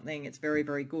or something, it's very,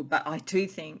 very good. But I do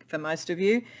think for most of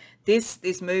you,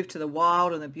 this move to the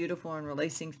wild and the beautiful and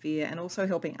releasing fear and also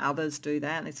helping others do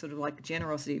that, and it's sort of like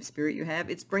generosity of spirit you have,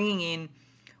 it's bringing in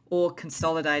or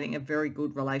consolidating a very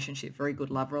good relationship, very good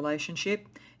love relationship.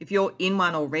 If you're in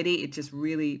one already, it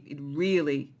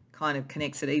really kind of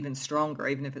connects it even stronger,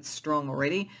 even if it's strong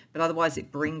already. But otherwise,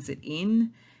 it brings it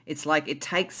in. It's like it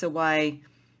takes away,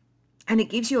 and it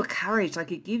gives you a courage.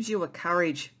 Like it gives you a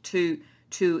courage to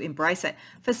embrace that.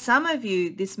 For some of you,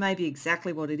 this may be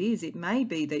exactly what it is. It may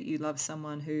be that you love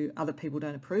someone who other people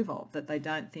don't approve of, that they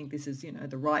don't think this is,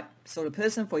 the right sort of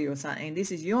person for you or something. And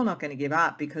this is, you're not going to give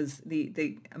up because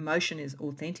the emotion is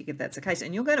authentic if that's the case.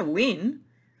 And you're going to win.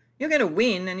 You're going to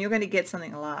win and you're going to get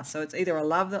something that lasts. So it's either a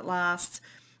love that lasts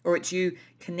or it's you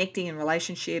connecting in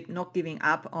relationship, not giving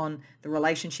up on the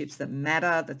relationships that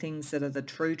matter, the things that are the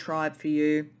true tribe for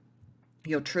you,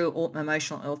 your true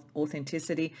emotional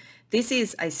authenticity. This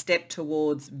is a step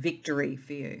towards victory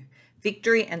for you.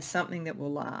 Victory and something that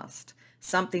will last,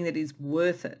 something that is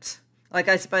worth it. Like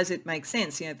I suppose it makes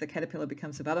sense, if the caterpillar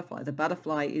becomes a butterfly. The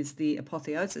butterfly is the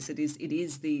apotheosis. It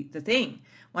is the thing.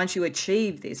 Once you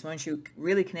achieve this, once you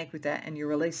really connect with that and you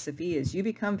release the fears, you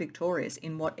become victorious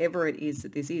in whatever it is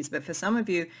that this is. But for some of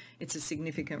you, it's a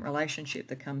significant relationship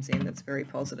that comes in that's very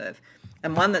positive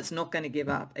and one that's not going to give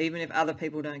up, even if other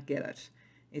people don't get it.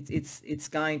 It's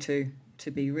going to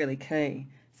be really key.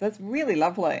 So that's really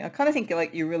lovely. I kind of think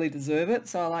like you really deserve it.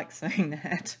 So I like seeing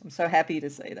that. I'm so happy to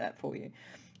see that for you.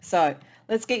 So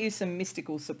let's get you some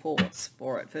mystical supports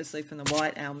for it. Firstly, from the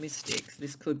White Owl Mystics.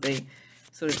 This could be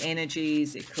sort of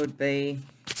energies. It could be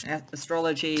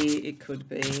astrology. It could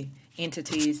be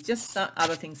entities. Just some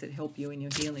other things that help you in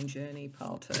your healing journey,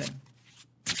 pile 2.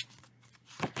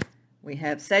 We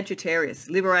have Sagittarius,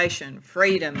 liberation,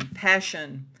 freedom,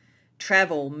 passion,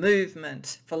 travel,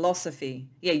 movement, philosophy.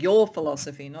 Yeah, your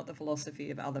philosophy, not the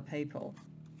philosophy of other people.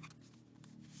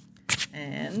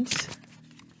 And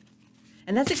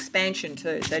that's expansion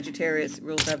too. Sagittarius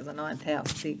rules over the 9th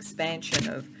house, the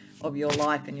expansion of your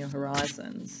life and your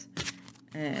horizons.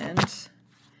 And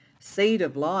seed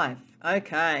of life.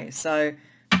 Okay, so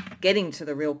getting to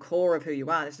the real core of who you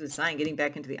are. This is saying getting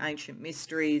back into the ancient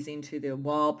mysteries, into the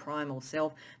wild primal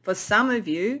self. For some of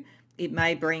you, it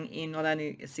may bring in not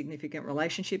only a significant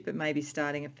relationship, but maybe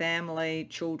starting a family,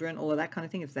 children, all of that kind of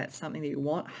thing. If that's something that you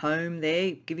want, home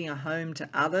there, giving a home to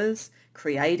others,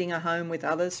 creating a home with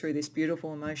others through this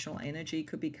beautiful emotional energy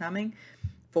could be coming.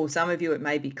 For some of you, it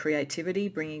may be creativity,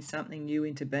 bringing something new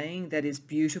into being that is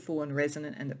beautiful and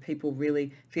resonant and that people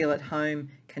really feel at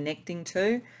home connecting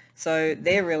to. So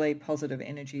they're really positive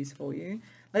energies for you.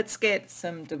 Let's get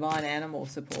some divine animal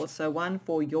support. So one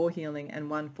for your healing and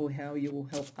one for how you will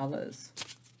help others.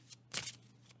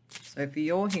 So for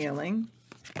your healing,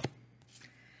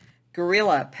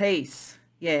 gorilla, peace.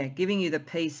 Yeah, giving you the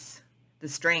peace, the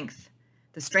strength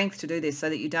to do this so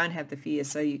that you don't have the fear,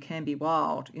 so you can be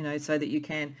wild, you know, so that you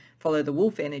can follow the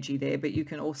wolf energy there, but you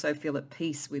can also feel at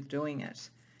peace with doing it.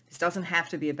 This doesn't have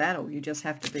to be a battle. You just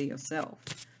have to be yourself.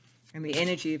 And the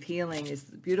energy of healing is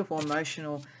beautiful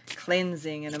emotional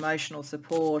cleansing and emotional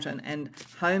support and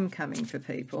homecoming for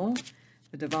people.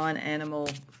 The divine animal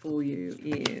for you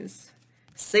is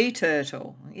sea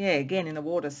turtle. Yeah, again, in the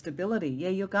water, stability. Yeah,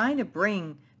 you're going to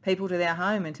bring people to their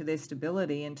home and to their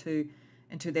stability and to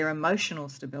their emotional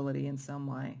stability in some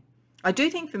way. I do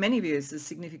think for many of you it's a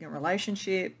significant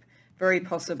relationship, very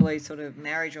possibly sort of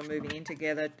marriage or moving in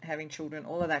together, having children,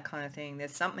 all of that kind of thing.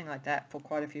 There's something like that for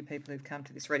quite a few people who've come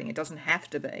to this reading. It doesn't have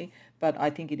to be, but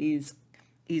I think it is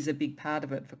a big part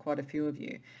of it for quite a few of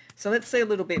you. So let's see a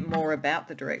little bit more about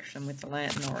the direction with the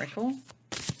Lantern Oracle.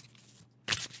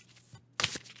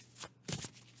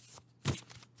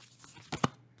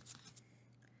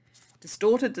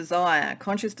 Distorted desire.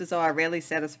 Conscious desire rarely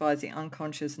satisfies the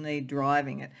unconscious need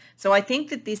driving it. So I think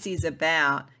that this is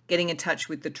about getting in touch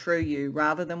with the true you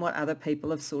rather than what other people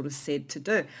have sort of said to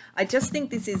do. I just think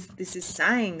this is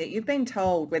saying that you've been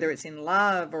told, whether it's in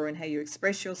love or in how you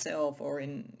express yourself or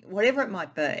in whatever it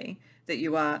might be that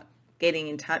you are getting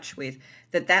in touch with,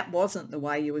 that wasn't the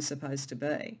way you were supposed to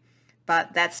be.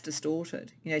 But that's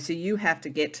distorted. You know, so you have to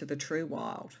get to the true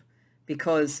wild,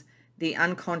 because the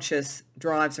unconscious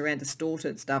drives around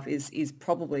distorted stuff is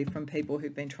probably from people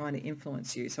who've been trying to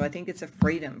influence you. So I think it's a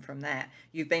freedom from that.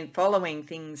 You've been following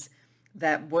things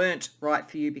that weren't right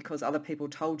for you because other people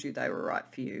told you they were right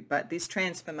for you. But this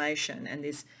transformation and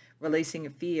this releasing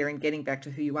of fear and getting back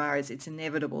to who you are, it's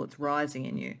inevitable. It's rising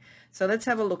in you. So let's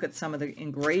have a look at some of the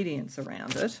ingredients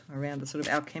around it, around the sort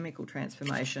of alchemical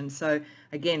transformation. So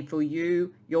again, for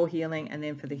you, your healing, and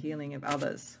then for the healing of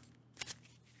others.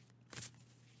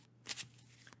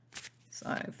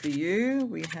 So for you,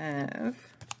 we have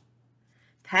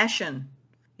passion.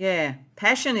 Yeah,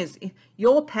 passion is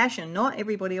your passion, not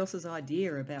everybody else's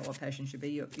idea about what passion should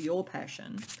be, your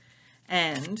passion.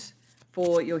 And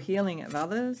for your healing of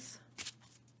others,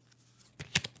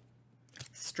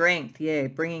 strength. Yeah,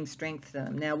 bringing strength to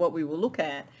them. Now, what we will look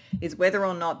at is whether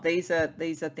or not these are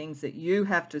things that you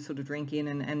have to sort of drink in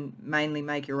and mainly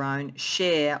make your own,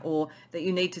 share, or that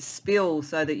you need to spill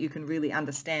so that you can really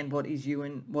understand what is you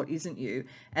and what isn't you.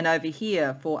 And over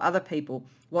here, for other people,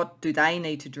 what do they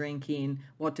need to drink in?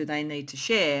 What do they need to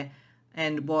share?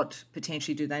 And what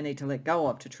potentially do they need to let go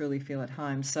of to truly feel at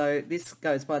home? So this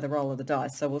goes by the roll of the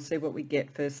dice. So we'll see what we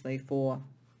get firstly for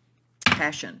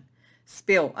passion.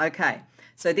 Spill. Okay.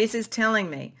 So this is telling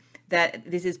me that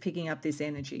this is picking up this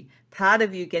energy. Part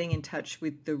of you getting in touch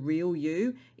with the real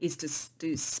you is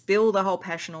to spill the whole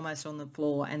passion almost on the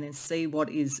floor and then see what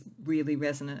is really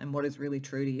resonant and what is really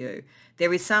true to you.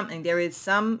 There is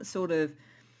some sort of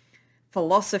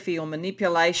philosophy or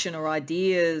manipulation or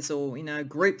ideas or, you know,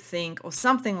 groupthink or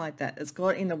something like that that's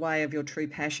got in the way of your true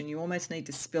passion. You almost need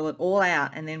to spill it all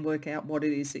out and then work out what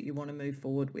it is that you want to move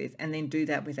forward with, and then do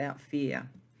that without fear.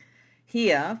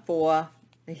 Here, for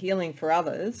the healing for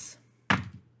others,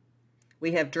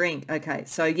 we have drink. Okay,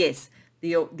 so yes,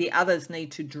 the others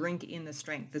need to drink in the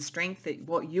strength that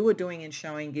what you are doing and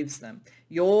showing gives them.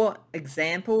 Your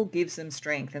example gives them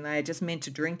strength, and they are just meant to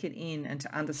drink it in and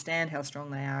to understand how strong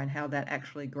they are and how that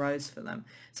actually grows for them.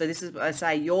 So this is what I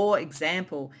say, your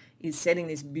example is setting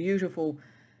this beautiful,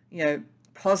 you know,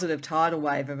 positive tidal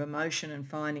wave of emotion and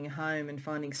finding home and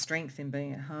finding strength in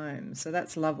being at home. So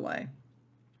that's lovely.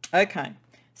 Okay.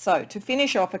 So to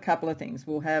finish off a couple of things,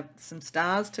 we'll have some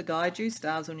stars to guide you,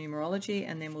 stars or numerology,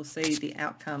 and then we'll see the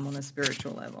outcome on a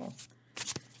spiritual level.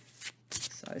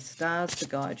 So stars to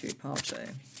guide you, pile 2.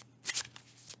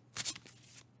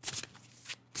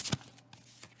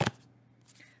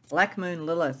 Black Moon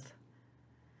Lilith.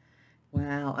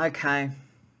 Wow, okay.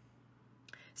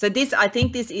 So this, I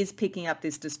think this is picking up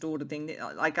this distorted thing.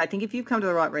 Like, I think if you've come to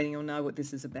the right reading, you'll know what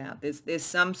this is about. There's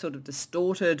some sort of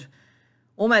distorted,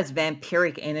 almost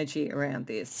vampiric energy around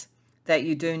this that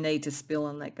you do need to spill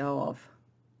and let go of.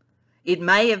 It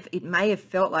may have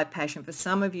felt like passion. For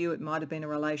some of you, it might have been a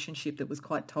relationship that was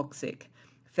quite toxic.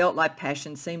 Felt like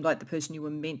passion, seemed like the person you were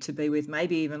meant to be with,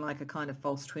 maybe even like a kind of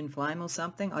false twin flame or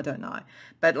something. I don't know.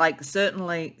 But like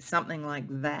certainly something like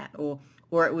that, or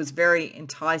it was very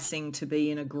enticing to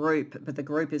be in a group, but the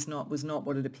group was not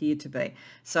what it appeared to be.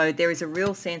 So there is a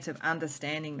real sense of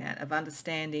understanding that, of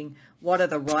understanding what are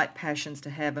the right passions to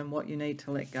have and what you need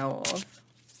to let go of.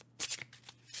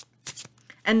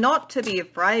 And not to be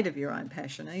afraid of your own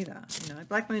passion either. You know,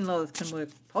 Black Moon Lilith can work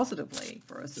positively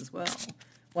for us as well,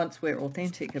 once we're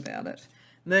authentic about it.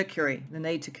 Mercury, the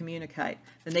need to communicate,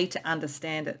 the need to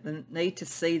understand it, the need to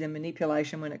see the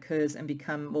manipulation when it occurs and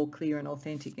become more clear and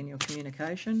authentic in your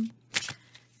communication.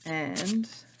 And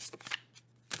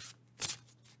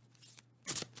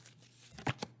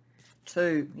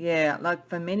 2, yeah, like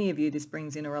for many of you, this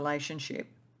brings in a relationship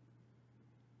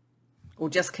or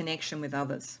just connection with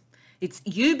others. It's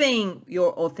you being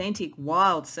your authentic,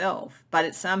 wild self, but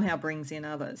it somehow brings in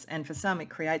others. And for some, it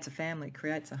creates a family,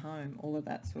 creates a home, all of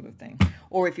that sort of thing.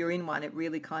 Or if you're in one, it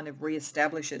really kind of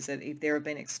reestablishes it. If there have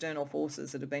been external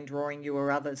forces that have been drawing you or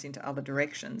others into other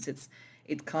directions,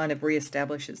 it kind of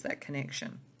reestablishes that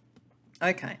connection.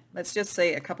 Okay, let's just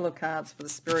see a couple of cards for the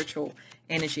spiritual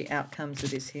energy outcomes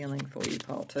of this healing for you,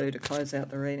 pile 2, to close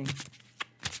out the reading.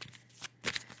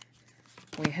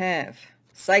 We have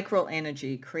sacral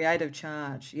energy, creative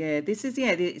charge. Yeah, this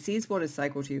is what is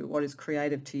sacral to you, what is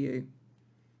creative to you.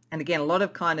 And again, a lot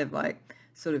of kind of like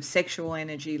sort of sexual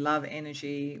energy, love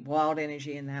energy, wild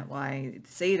energy in that way.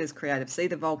 See it as creative. See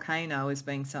the volcano as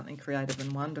being something creative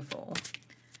and wonderful.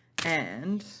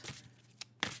 And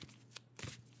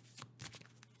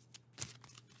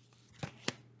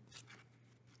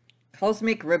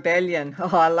cosmic rebellion.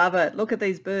 Oh, I love it. Look at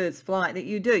these birds flying. That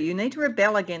you do. You need to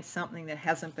rebel against something that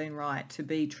hasn't been right to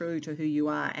be true to who you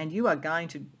are. And you're going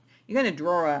to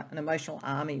draw an emotional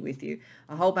army with you.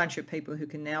 A whole bunch of people who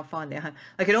can now find their home.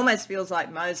 Like it almost feels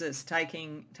like Moses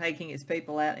taking his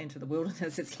people out into the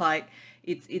wilderness. It's like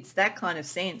it's that kind of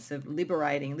sense of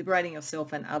liberating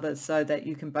yourself and others so that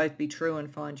you can both be true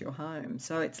and find your home.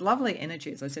 So it's lovely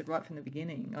energy, as I said right from the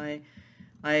beginning.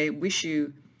 I wish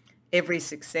you every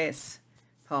success,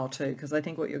 pile 2, because I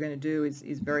think what you're going to do is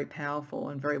very powerful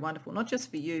and very wonderful, not just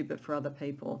for you, but for other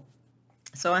people.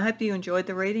 So I hope you enjoyed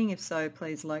the reading. If so,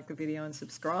 please like the video and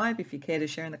subscribe. If you care to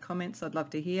share in the comments, I'd love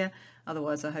to hear.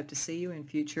 Otherwise, I hope to see you in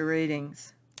future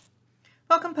readings.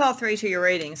 Welcome, pile 3, to your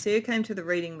reading. So you came to the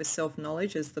reading with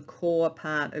self-knowledge as the core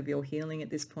part of your healing at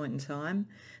this point in time.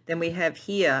 Then we have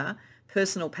here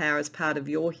personal power as part of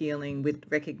your healing with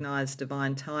recognized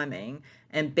divine timing,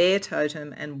 and bear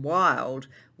totem and wild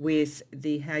with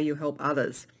the how you help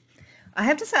others. I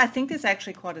have to say, I think there's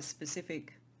actually quite a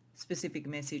specific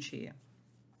message here,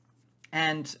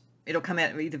 and it'll come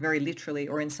out either very literally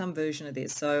or in some version of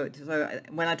this. So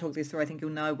when I talk this through, I think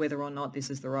you'll know whether or not this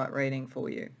is the right reading for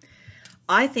you.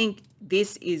 I think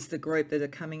this is the group that are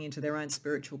coming into their own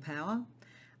spiritual power.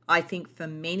 I think for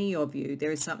many of you,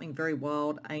 there is something very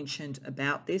wild, ancient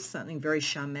about this, something very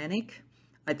shamanic.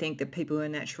 I think that people who are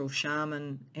natural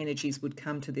shaman energies would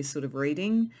come to this sort of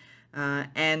reading.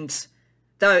 And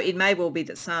though it may well be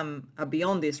that some are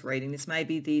beyond this reading, this may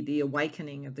be the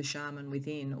awakening of the shaman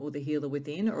within or the healer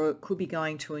within, or it could be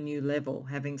going to a new level,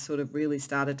 having sort of really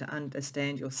started to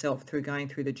understand yourself through going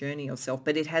through the journey yourself.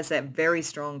 But it has that very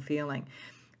strong feeling.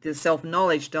 The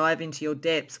self-knowledge, dive into your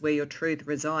depths where your truth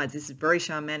resides. This is very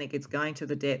shamanic. It's going to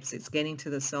the depths. It's getting to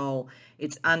the soul.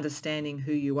 It's understanding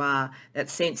who you are. That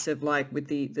sense of like with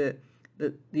the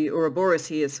Ouroboros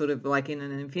here sort of like in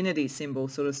an infinity symbol,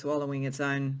 sort of swallowing its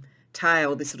own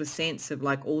tail, this sort of sense of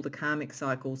like all the karmic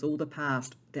cycles, all the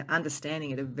past, the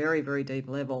understanding at a very, very deep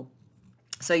level.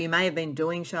 So you may have been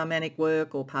doing shamanic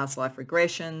work or past life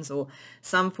regressions or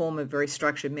some form of very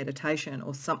structured meditation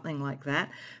or something like that.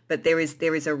 But there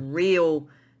is a real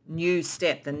new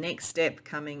step, the next step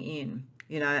coming in,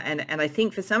 you know, and I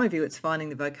think for some of you it's finding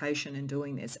the vocation and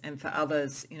doing this. And for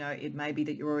others, you know, it may be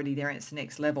that you're already there and it's the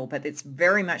next level, but it's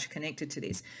very much connected to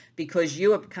this because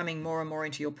you are coming more and more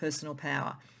into your personal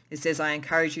power. It says, I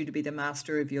encourage you to be the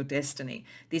master of your destiny.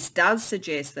 This does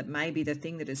suggest that maybe the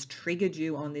thing that has triggered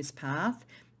you on this path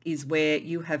is where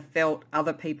you have felt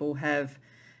other people have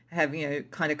you know,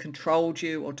 kind of controlled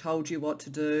you or told you what to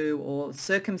do, or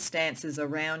circumstances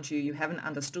around you, you haven't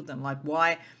understood them. Like,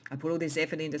 why I put all this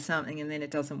effort into something and then it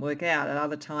doesn't work out. At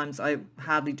other times I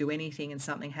hardly do anything and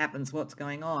something happens. What's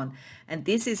going on? And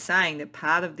this is saying that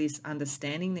part of this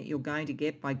understanding that you're going to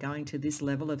get by going to this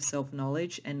level of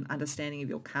self-knowledge and understanding of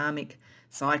your karmic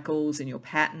cycles and your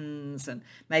patterns and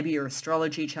maybe your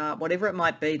astrology chart, whatever it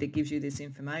might be that gives you this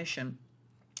information,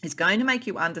 It's going to make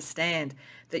you understand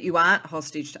that you aren't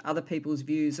hostage to other people's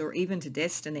views or even to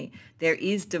destiny. There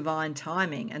is divine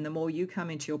timing, and the more you come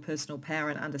into your personal power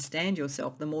and understand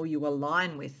yourself, the more you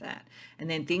align with that. And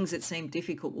then things that seem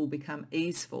difficult will become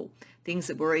easeful. Things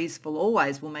that were easeful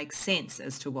always will make sense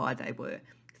as to why they were.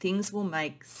 Things will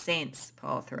make sense,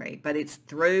 Pile 3, but it's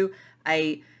through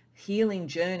a healing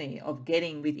journey of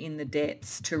getting within the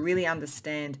depths to really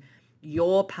understand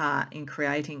your part in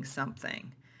creating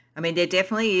something. I mean, there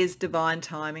definitely is divine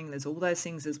timing. There's all those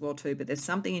things as well too, but there's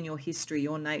something in your history,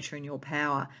 your nature and your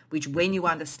power, which when you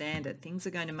understand it, things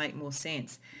are going to make more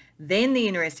sense. Then the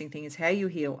interesting thing is how you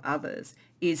heal others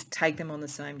is take them on the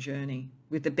same journey.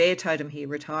 With the bear totem here,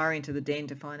 retire into the den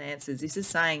to find answers. This is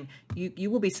saying,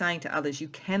 you will be saying to others, you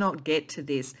cannot get to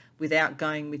this without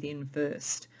going within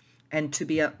first. And to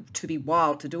be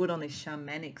wild, to do it on this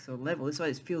shamanic sort of level, this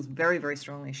always feels very, very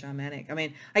strongly shamanic. I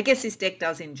mean, I guess this deck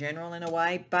does in general in a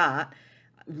way, but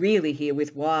really here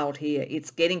with wild here,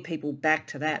 it's getting people back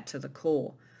to that, to the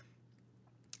core.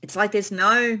 It's like there's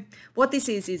no, what this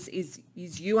is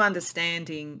you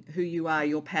understanding who you are,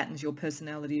 your patterns, your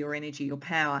personality, your energy, your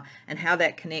power, and how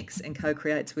that connects and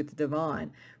co-creates with the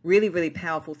divine. Really, really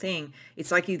powerful thing.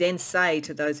 It's like you then say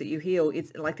to those that you heal,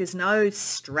 it's like there's no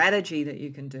strategy that you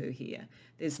can do here.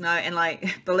 There's no, and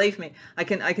like, believe me, I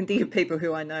can think of people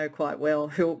who I know quite well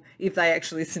who, if they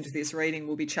actually listen to this reading,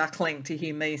 will be chuckling to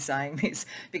hear me saying this,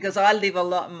 because I live a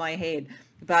lot in my head.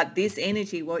 But this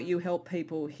energy, what you help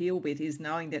people heal with is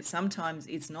knowing that sometimes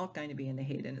it's not going to be in the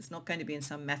head, and it's not going to be in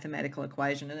some mathematical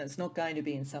equation, and it's not going to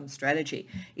be in some strategy.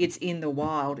 It's in the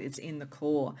wild, it's in the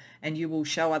core, and you will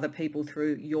show other people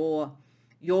through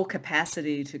your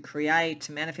capacity to create,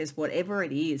 to manifest whatever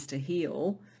it is, to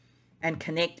heal and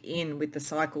connect in with the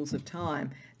cycles of time,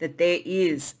 that there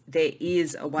is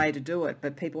a way to do it,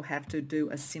 but people have to do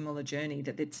a similar journey,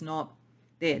 that it's not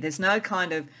there. There's no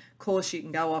kind of course you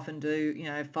can go off and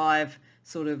do, 5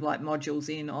 sort of like modules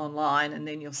in online and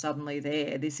then you're suddenly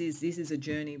there. This is a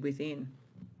journey within.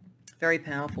 Very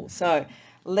powerful. So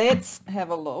let's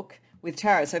have a look with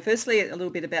tarot. So firstly, a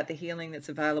little bit about the healing that's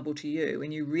available to you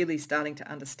and you really starting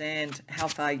to understand how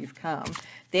far you've come.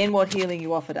 Then what healing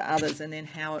you offer to others, and then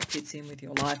how it fits in with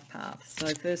your life path. So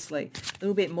firstly, a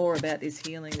little bit more about this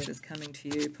healing that is coming to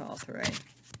you, Pile 3.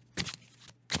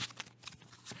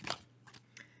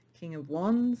 King of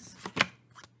Wands,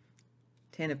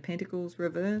 10 of Pentacles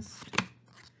reversed,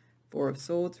 4 of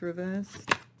Swords reversed,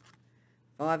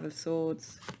 5 of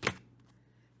Swords,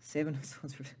 7 of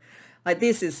Swords reversed. Like,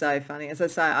 this is so funny. As I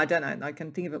say, I don't know, I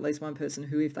can think of at least one person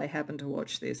who, if they happen to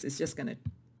watch this, is just going to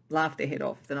laugh their head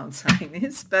off that I'm saying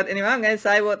this. But anyway, I'm going to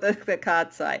say what the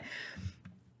cards say.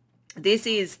 This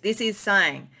is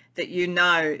saying that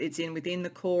it's within the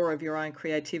core of your own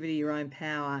creativity, your own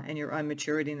power, and your own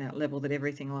maturity in that level that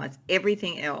everything lies.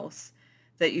 Everything else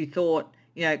that you thought,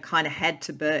 kind of had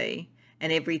to be,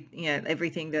 and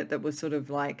everything that was sort of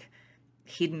like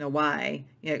hidden away,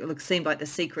 it seemed like the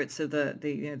secrets of the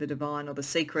divine, or the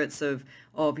secrets of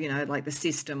like the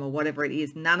system or whatever it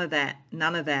is. None of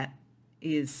that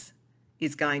is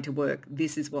going to work.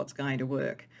 This is what's going to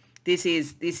work. This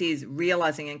is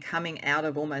realizing and coming out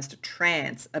of almost a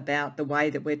trance about the way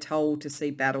that we're told to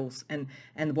see battles and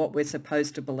what we're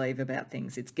supposed to believe about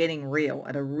things. It's getting real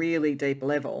at a really deep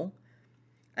level,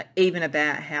 even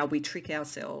about how we trick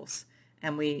ourselves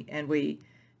and we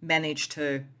manage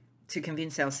to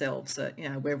convince ourselves that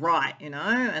we're right, and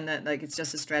that like it's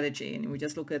just a strategy, and we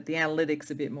just look at the analytics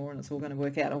a bit more and it's all going to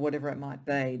work out, or whatever it might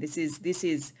be. This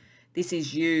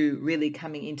is you really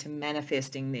coming into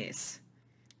manifesting this.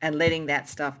 And letting that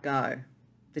stuff go,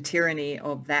 the tyranny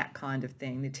of that kind of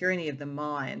thing, the tyranny of the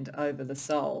mind over the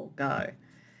soul go.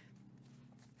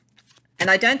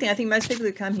 And I think most people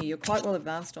who come here, you're quite well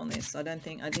advanced on this. I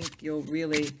think you're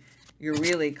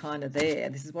really kind of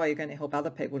there. This is why you're going to help other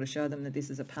people, to show them that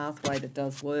this is a pathway that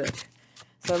does work.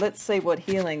 So let's see what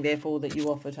healing, therefore, that you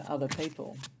offer to other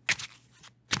people.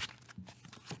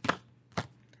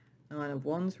 9 of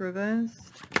Wands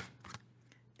reversed,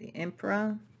 the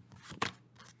Emperor,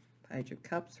 Page of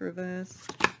Cups reversed,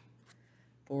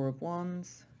 4 of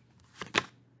Wands,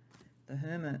 the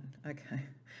Hermit. Okay.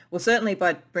 Well, certainly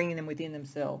by bringing them within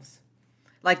themselves.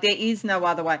 Like, there is no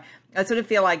other way. I sort of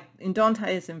feel like in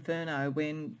Dante's Inferno,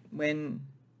 when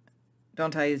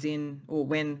Dante is in, or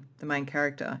when the main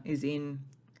character is in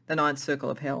the 9th circle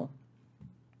of hell,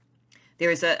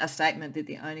 there is a statement that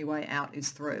the only way out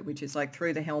is through, which is like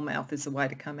through the hell mouth is the way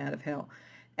to come out of hell.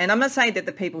 And I'm not saying that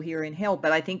the people here are in hell,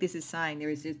 but I think this is saying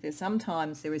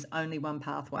sometimes there is only one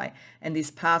pathway, and this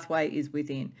pathway is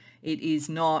within. It is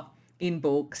not in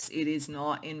books. It is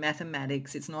not in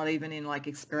mathematics. It's not even in like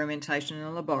experimentation in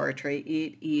a laboratory.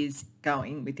 It is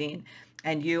going within.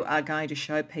 And you are going to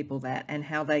show people that and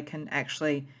how they can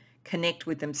actually connect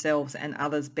with themselves and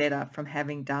others better from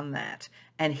having done that,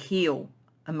 and heal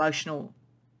emotional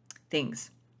things,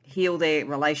 heal their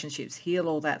relationships, heal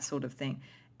all that sort of thing,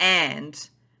 and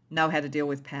know how to deal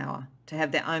with power, to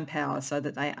have their own power so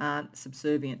that they aren't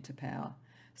subservient to power.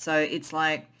 So it's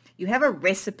like you have a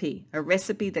recipe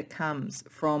that comes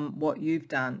from what you've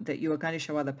done that you are going to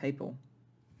show other people.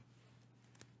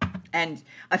 And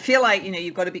I feel like, you know,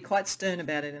 you've got to be quite stern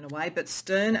about it in a way, but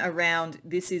stern around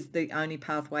this is the only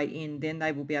pathway in, then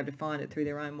they will be able to find it through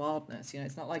their own wildness. You know,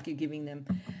 it's not like you're giving them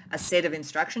a set of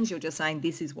instructions. You're just saying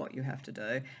this is what you have to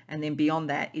do. And then beyond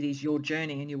that, it is your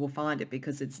journey and you will find it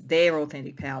because it's their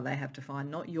authentic power they have to find,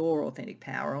 not your authentic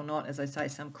power, or not, as I say,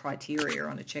 some criteria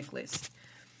on a checklist.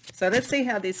 So let's see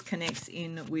how this connects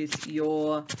in with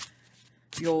your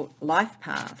life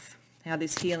path, how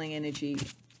this healing energy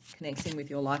connects in with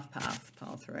your life path,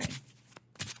 pile 3.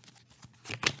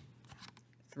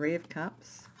 3 of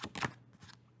Cups,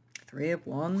 3 of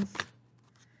Wands,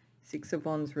 6 of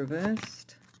Wands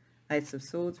reversed, Ace of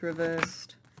Swords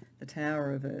reversed, the Tower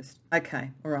reversed. Okay,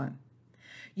 all right.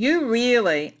 You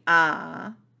really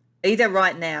are, either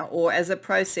right now or as a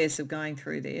process of going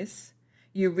through this,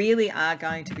 you really are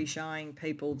going to be showing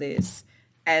people this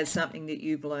as something that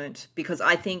you've learnt, because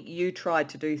I think you tried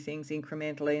to do things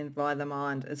incrementally and by the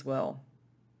mind as well.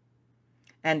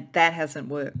 And that hasn't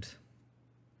worked.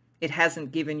 It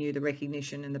hasn't given you the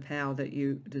recognition and the power that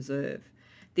you deserve.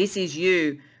 This is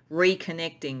you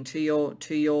reconnecting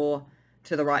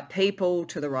to the right people,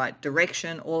 to the right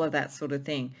direction, all of that sort of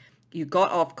thing. You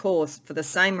got off course for the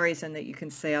same reason that you can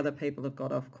see other people have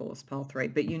got off course, pile 3,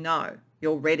 but you know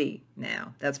you're ready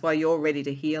now. That's why you're ready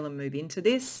to heal and move into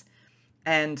this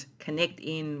and connect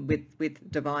in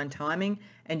with divine timing,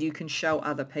 and you can show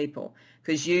other people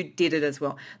because you did it as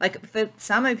well. Like for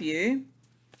some of you,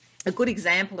 a good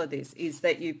example of this is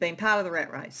that you've been part of the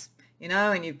rat race, you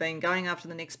know, and you've been going after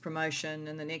the next promotion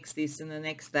and the next this and the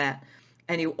next that,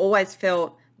 and you always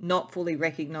felt not fully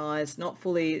recognized, not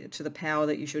fully to the power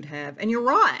that you should have. And you're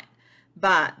right.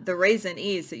 But the reason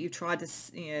is that you've tried to,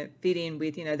 you know, fit in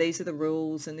with, you know, these are the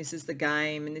rules and this is the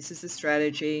game and this is the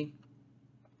strategy.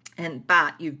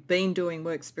 But you've been doing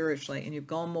work spiritually and you've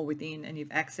gone more within and you've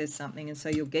accessed something, and so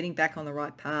you're getting back on the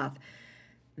right path.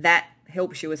 That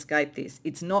helps you escape this.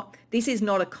 This is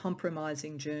not a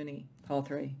compromising journey, pile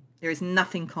 3. There is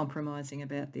nothing compromising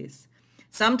about this.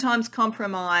 Sometimes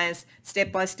compromise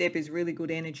step by step is really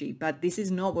good energy, but this is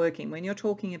not working. When you're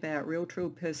talking about real true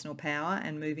personal power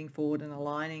and moving forward and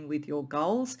aligning with your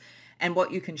goals and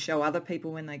what you can show other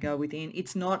people when they go within,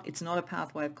 it's not a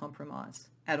pathway of compromise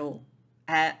at all.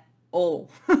 At all.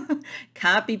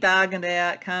 Can't be bargained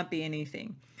out, can't be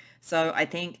anything. So I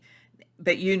think,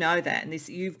 but you know that, and this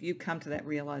you've come to that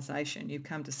realization, you've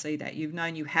come to see that, you've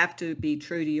known you have to be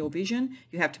true to your vision,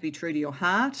 you have to be true to your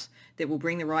heart that will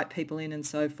bring the right people in and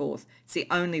so forth. It's the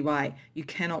only way. You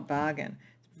cannot bargain.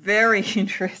 Very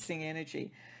interesting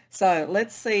energy. So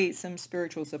let's see some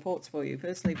spiritual supports for you.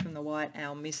 Firstly, from the White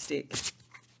Owl Mystic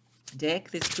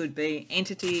deck. This could be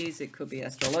entities, it could be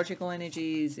astrological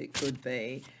energies, it could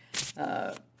be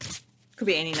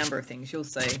any number of things, you'll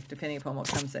see, depending upon what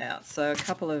comes out. So a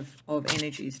couple of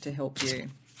energies to help you.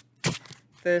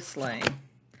 Firstly,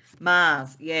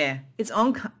 Mars, yeah, it's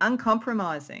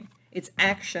uncompromising. It's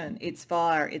action, it's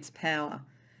fire, it's power.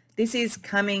 This is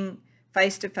coming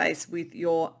face to face with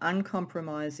your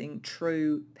uncompromising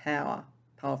true power,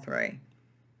 pile 3.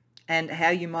 And how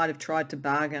you might have tried to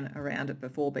bargain around it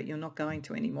before, but you're not going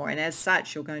to anymore. And as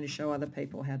such, you're going to show other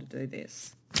people how to do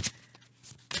this.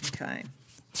 Okay.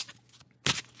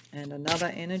 And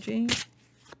another energy.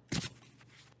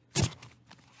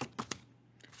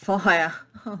 Fire.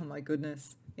 Oh my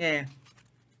goodness. Yeah.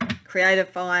 Creative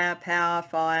fire, power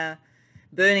fire,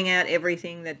 burning out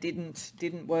everything that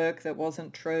didn't work, that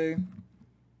wasn't true.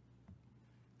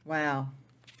 Wow.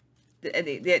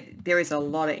 There is a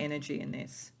lot of energy in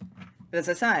this. But as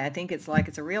I say, I think it's like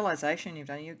it's a realization you've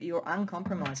done. You're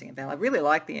uncompromising about it. I really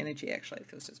like the energy, actually. It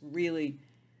feels just really,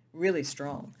 really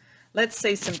strong. Let's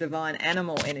see some divine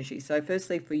animal energy. So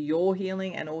firstly, for your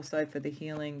healing and also for the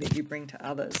healing that you bring to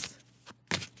others.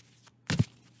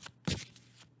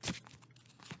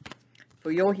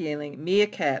 For your healing,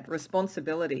 meerkat,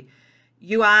 responsibility.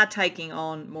 You are taking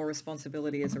on more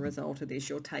responsibility as a result of this.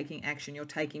 You're taking action. You're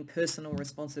taking personal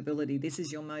responsibility. This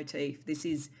is your motif. This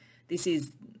is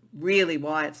really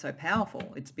why it's so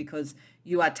powerful. It's because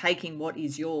you are taking what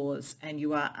is yours and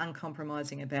you are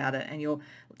uncompromising about it. And you're,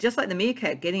 just like the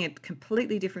meerkat, getting a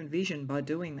completely different vision by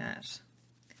doing that.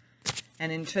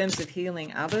 And in terms of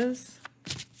healing others,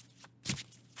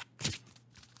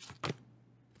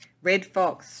 red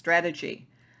fox, strategy.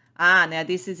 Now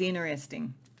this is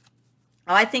interesting.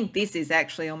 I think this is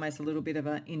actually almost a little bit of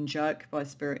an in-joke by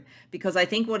Spirit, because I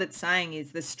think what it's saying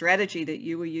is the strategy that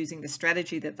you were using, the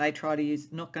strategy that they try to use,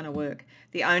 not going to work.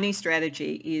 The only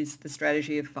strategy is the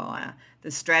strategy of fire,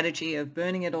 the strategy of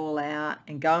burning it all out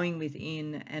and going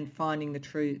within and finding the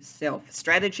true self.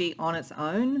 Strategy on its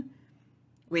own,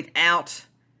 without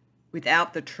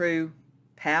the true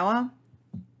power,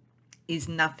 is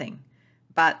nothing.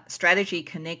 But strategy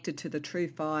connected to the true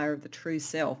fire of the true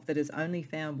self that is only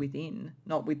found within,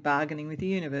 not with bargaining with the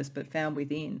universe, but found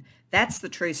within. That's the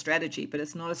true strategy, but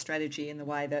it's not a strategy in the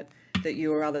way that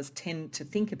you or others tend to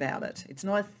think about it. It's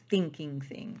not a thinking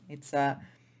thing. It's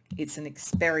an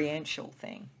experiential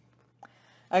thing.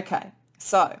 Okay,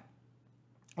 so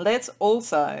let's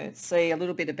also see a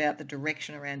little bit about the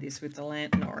direction around this with the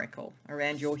Lantern Oracle,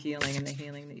 around your healing and the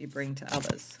healing that you bring to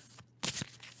others.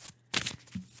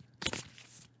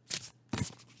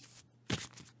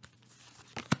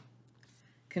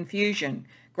 Confusion.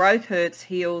 Growth hurts,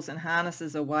 heals, and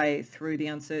harnesses a way through the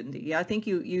uncertainty. Yeah, I think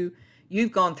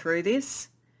you've gone through this,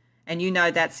 and you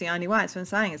know that's the only way. That's what I'm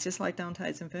saying. It's just like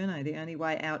Dante's Inferno. The only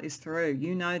way out is through.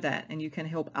 You know that, and you can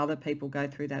help other people go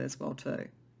through that as well too.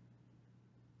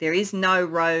 There is no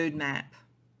roadmap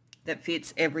that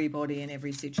fits everybody in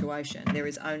every situation. There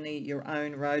is only your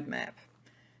own roadmap.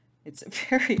 It's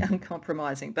very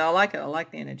uncompromising, but I like it. I like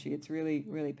the energy. It's really,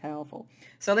 really powerful.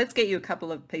 So let's get you a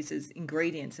couple of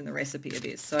ingredients in the recipe of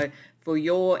this. So for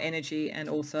your energy and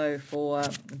also for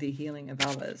the healing of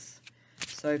others.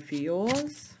 So for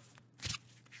yours,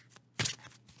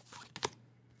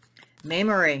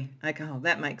 memory. Okay, oh,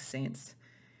 that makes sense.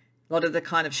 A lot of the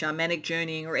kind of shamanic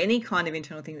journeying or any kind of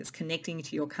internal thing that's connecting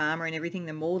to your karma and everything,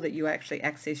 the more that you actually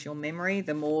access your memory,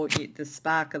 the more the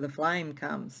spark of the flame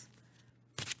comes.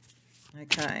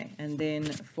 Okay, and then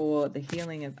for the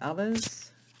healing of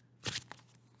others,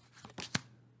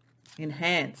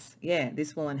 enhance. Yeah,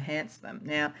 this will enhance them.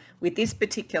 Now, with this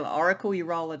particular oracle, you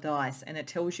roll a dice and it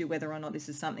tells you whether or not this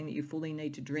is something that you fully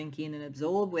need to drink in and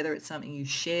absorb, whether it's something you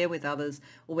share with others,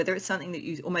 or whether it's something that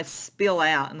you almost spill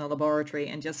out in the laboratory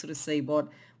and just sort of see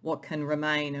what can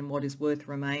remain and what is worth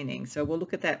remaining. So we'll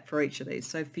look at that for each of these.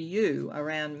 So for you,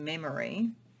 around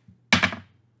memory,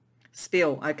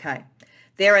 spill. Okay.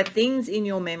 There are things in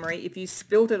your memory, if you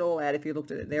spilt it all out, if you looked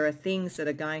at it, there are things that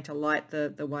are going to light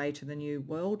the way to the new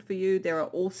world for you. There are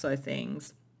also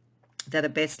things that are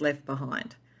best left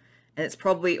behind. And it's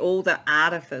probably all the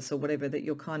artifice or whatever that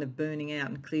you're kind of burning out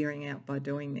and clearing out by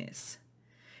doing this.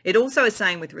 It also is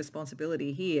saying with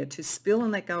responsibility here to spill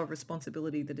and let go of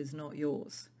responsibility that is not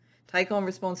yours. Take on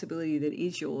responsibility that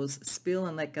is yours, spill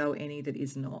and let go any that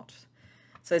is not.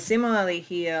 So similarly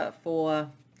here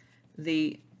for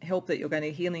the help that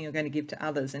healing you're going to give to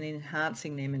others and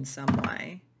enhancing them in some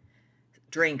way,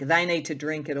 drink. They need to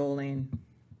drink it all in.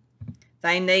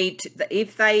 They need to,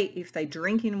 if they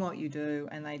drink in what you do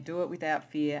and they do it without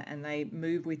fear and they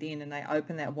move within and they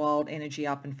open that wild energy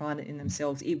up and find it in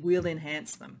themselves, it will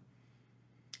enhance them.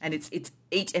 And it's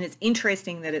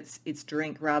interesting that it's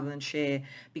drink rather than share,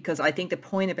 because I think the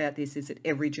point about this is that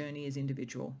every journey is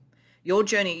individual. Your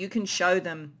journey, you can show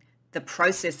them the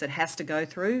process that has to go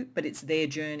through, but it's their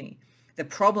journey. The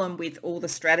problem with all the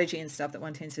strategy and stuff that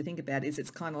one tends to think about is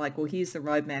it's kind of like, well, here's the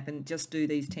roadmap and just do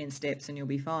these 10 steps and you'll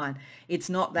be fine. It's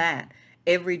not that.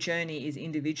 Every journey is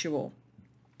individual.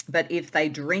 But if they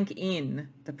drink in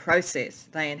the process,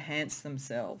 they enhance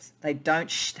themselves. They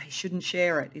shouldn't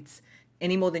share it. It's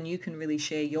any more than you can really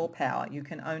share your power. You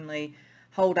can only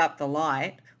hold up the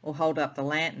light or hold up the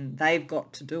lantern. They've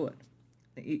got to do it.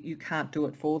 You can't do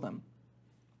it for them.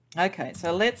 Okay,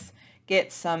 so let's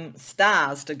get some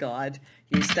stars to guide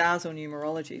you, stars or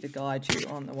numerology to guide you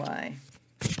on the way.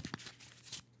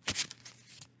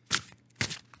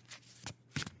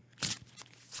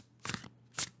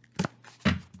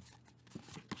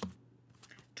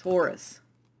 Taurus.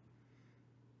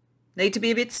 Need to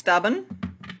be a bit stubborn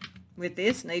with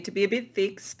this, need to be a bit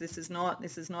fixed. This is not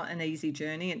an easy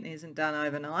journey. It isn't done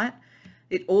overnight.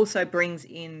 It also brings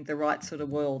in the right sort of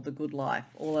world, the good life,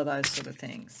 all of those sort of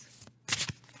things.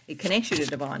 It connects you to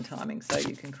divine timing so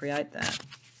you can create that.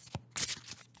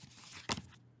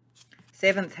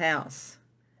 7th house.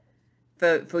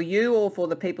 For you or for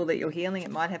the people that you're healing,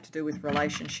 it might have to do with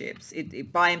relationships.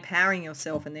 By empowering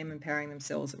yourself and them empowering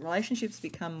themselves, relationships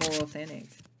become more authentic.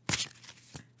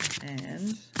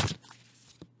 And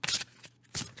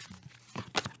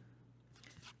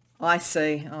I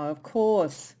see. Oh, of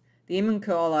course. The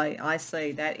Imancole, I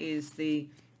see. That is the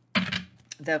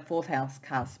fourth house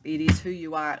cusp. It is who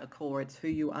you are at the core. It's who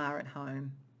you are at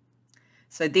home.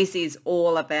 So this is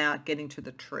all about getting to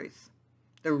the truth,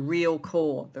 the real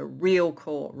core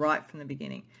right from the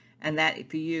beginning. And that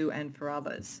for you and for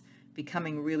others,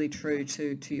 becoming really true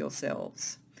to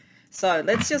yourselves. So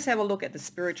let's just have a look at the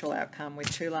spiritual outcome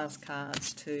with two last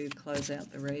cards to close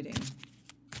out the reading.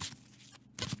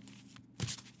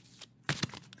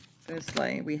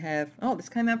 Firstly, we have, oh, this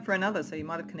came up for another, so you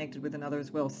might have connected with another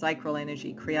as well. Sacral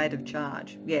energy, creative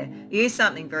charge. Yeah, there is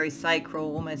something very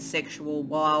sacral, almost sexual,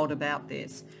 wild about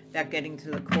this, about getting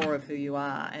to the core of who you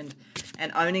are and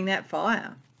owning that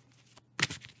fire.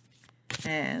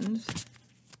 And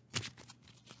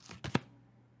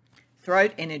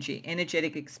throat energy,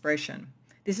 energetic expression.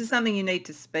 This is something you need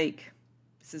to speak.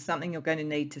 This is something you're going to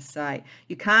need to say.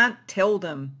 You can't tell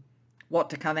them what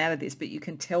to come out of this, but you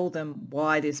can tell them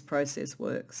why this process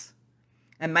works.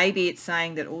 And maybe it's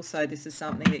saying that also this is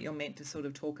something that you're meant to sort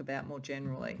of talk about more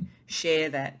generally. Share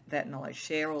that knowledge,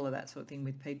 share all of that sort of thing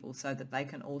with people so that they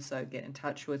can also get in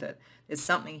touch with it. There's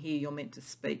something here you're meant to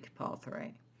speak, pile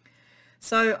 3.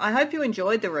 So I hope you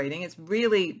enjoyed the reading. It's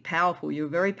really powerful. You're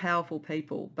very powerful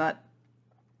people, but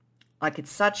like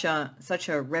it's such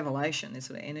a revelation, this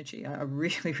sort of energy. I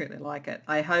really, really like it.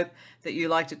 I hope that you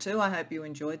liked it too. I hope you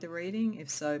enjoyed the reading. If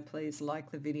so, please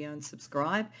like the video and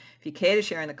subscribe. If you care to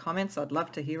share in the comments, I'd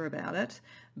love to hear about it.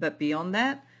 But beyond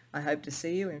that, I hope to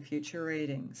see you in future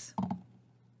readings.